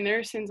thinking, man, there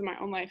are sins in my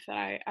own life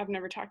that I've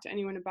never talked to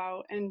anyone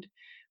about. And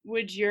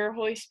would your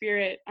Holy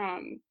Spirit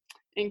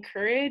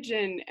encourage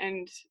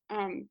and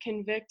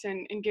convict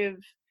and give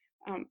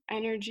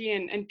energy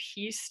and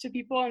peace to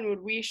people? And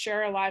would we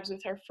share our lives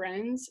with our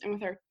friends and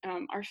with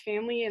our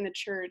family and the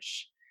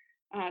church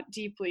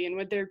deeply? And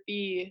would there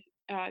be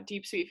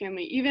deep, sweet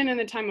family, even in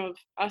the time of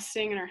us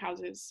staying in our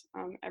houses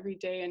every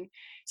day? And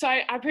so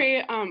I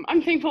pray,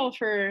 I'm thankful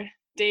for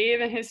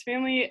Dave and his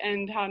family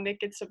and how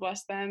Nick gets to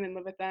bless them and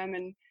live with them.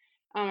 And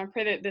I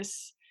pray that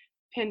this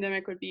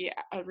pandemic would be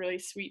a really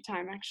sweet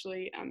time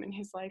actually in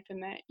his life,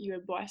 and that you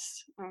would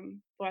bless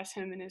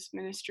him and his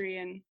ministry.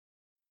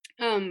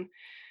 And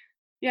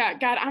yeah,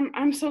 God,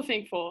 I'm so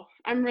thankful.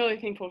 I'm really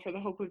thankful for the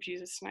hope of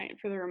Jesus tonight,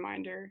 for the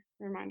reminder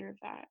of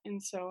that.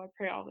 And so I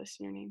pray all this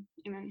in your name.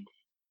 Amen.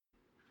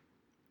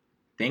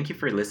 Thank you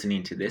for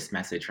listening to this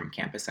message from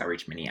Campus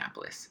Outreach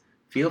Minneapolis.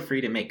 Feel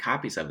free to make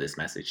copies of this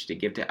message to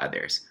give to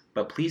others,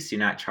 but please do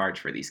not charge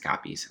for these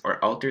copies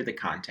or alter the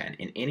content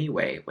in any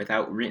way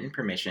without written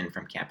permission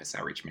from Campus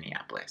Outreach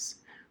Minneapolis.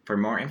 For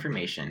more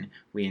information,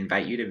 we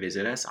invite you to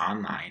visit us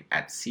online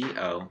at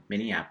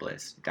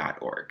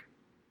cominneapolis.org.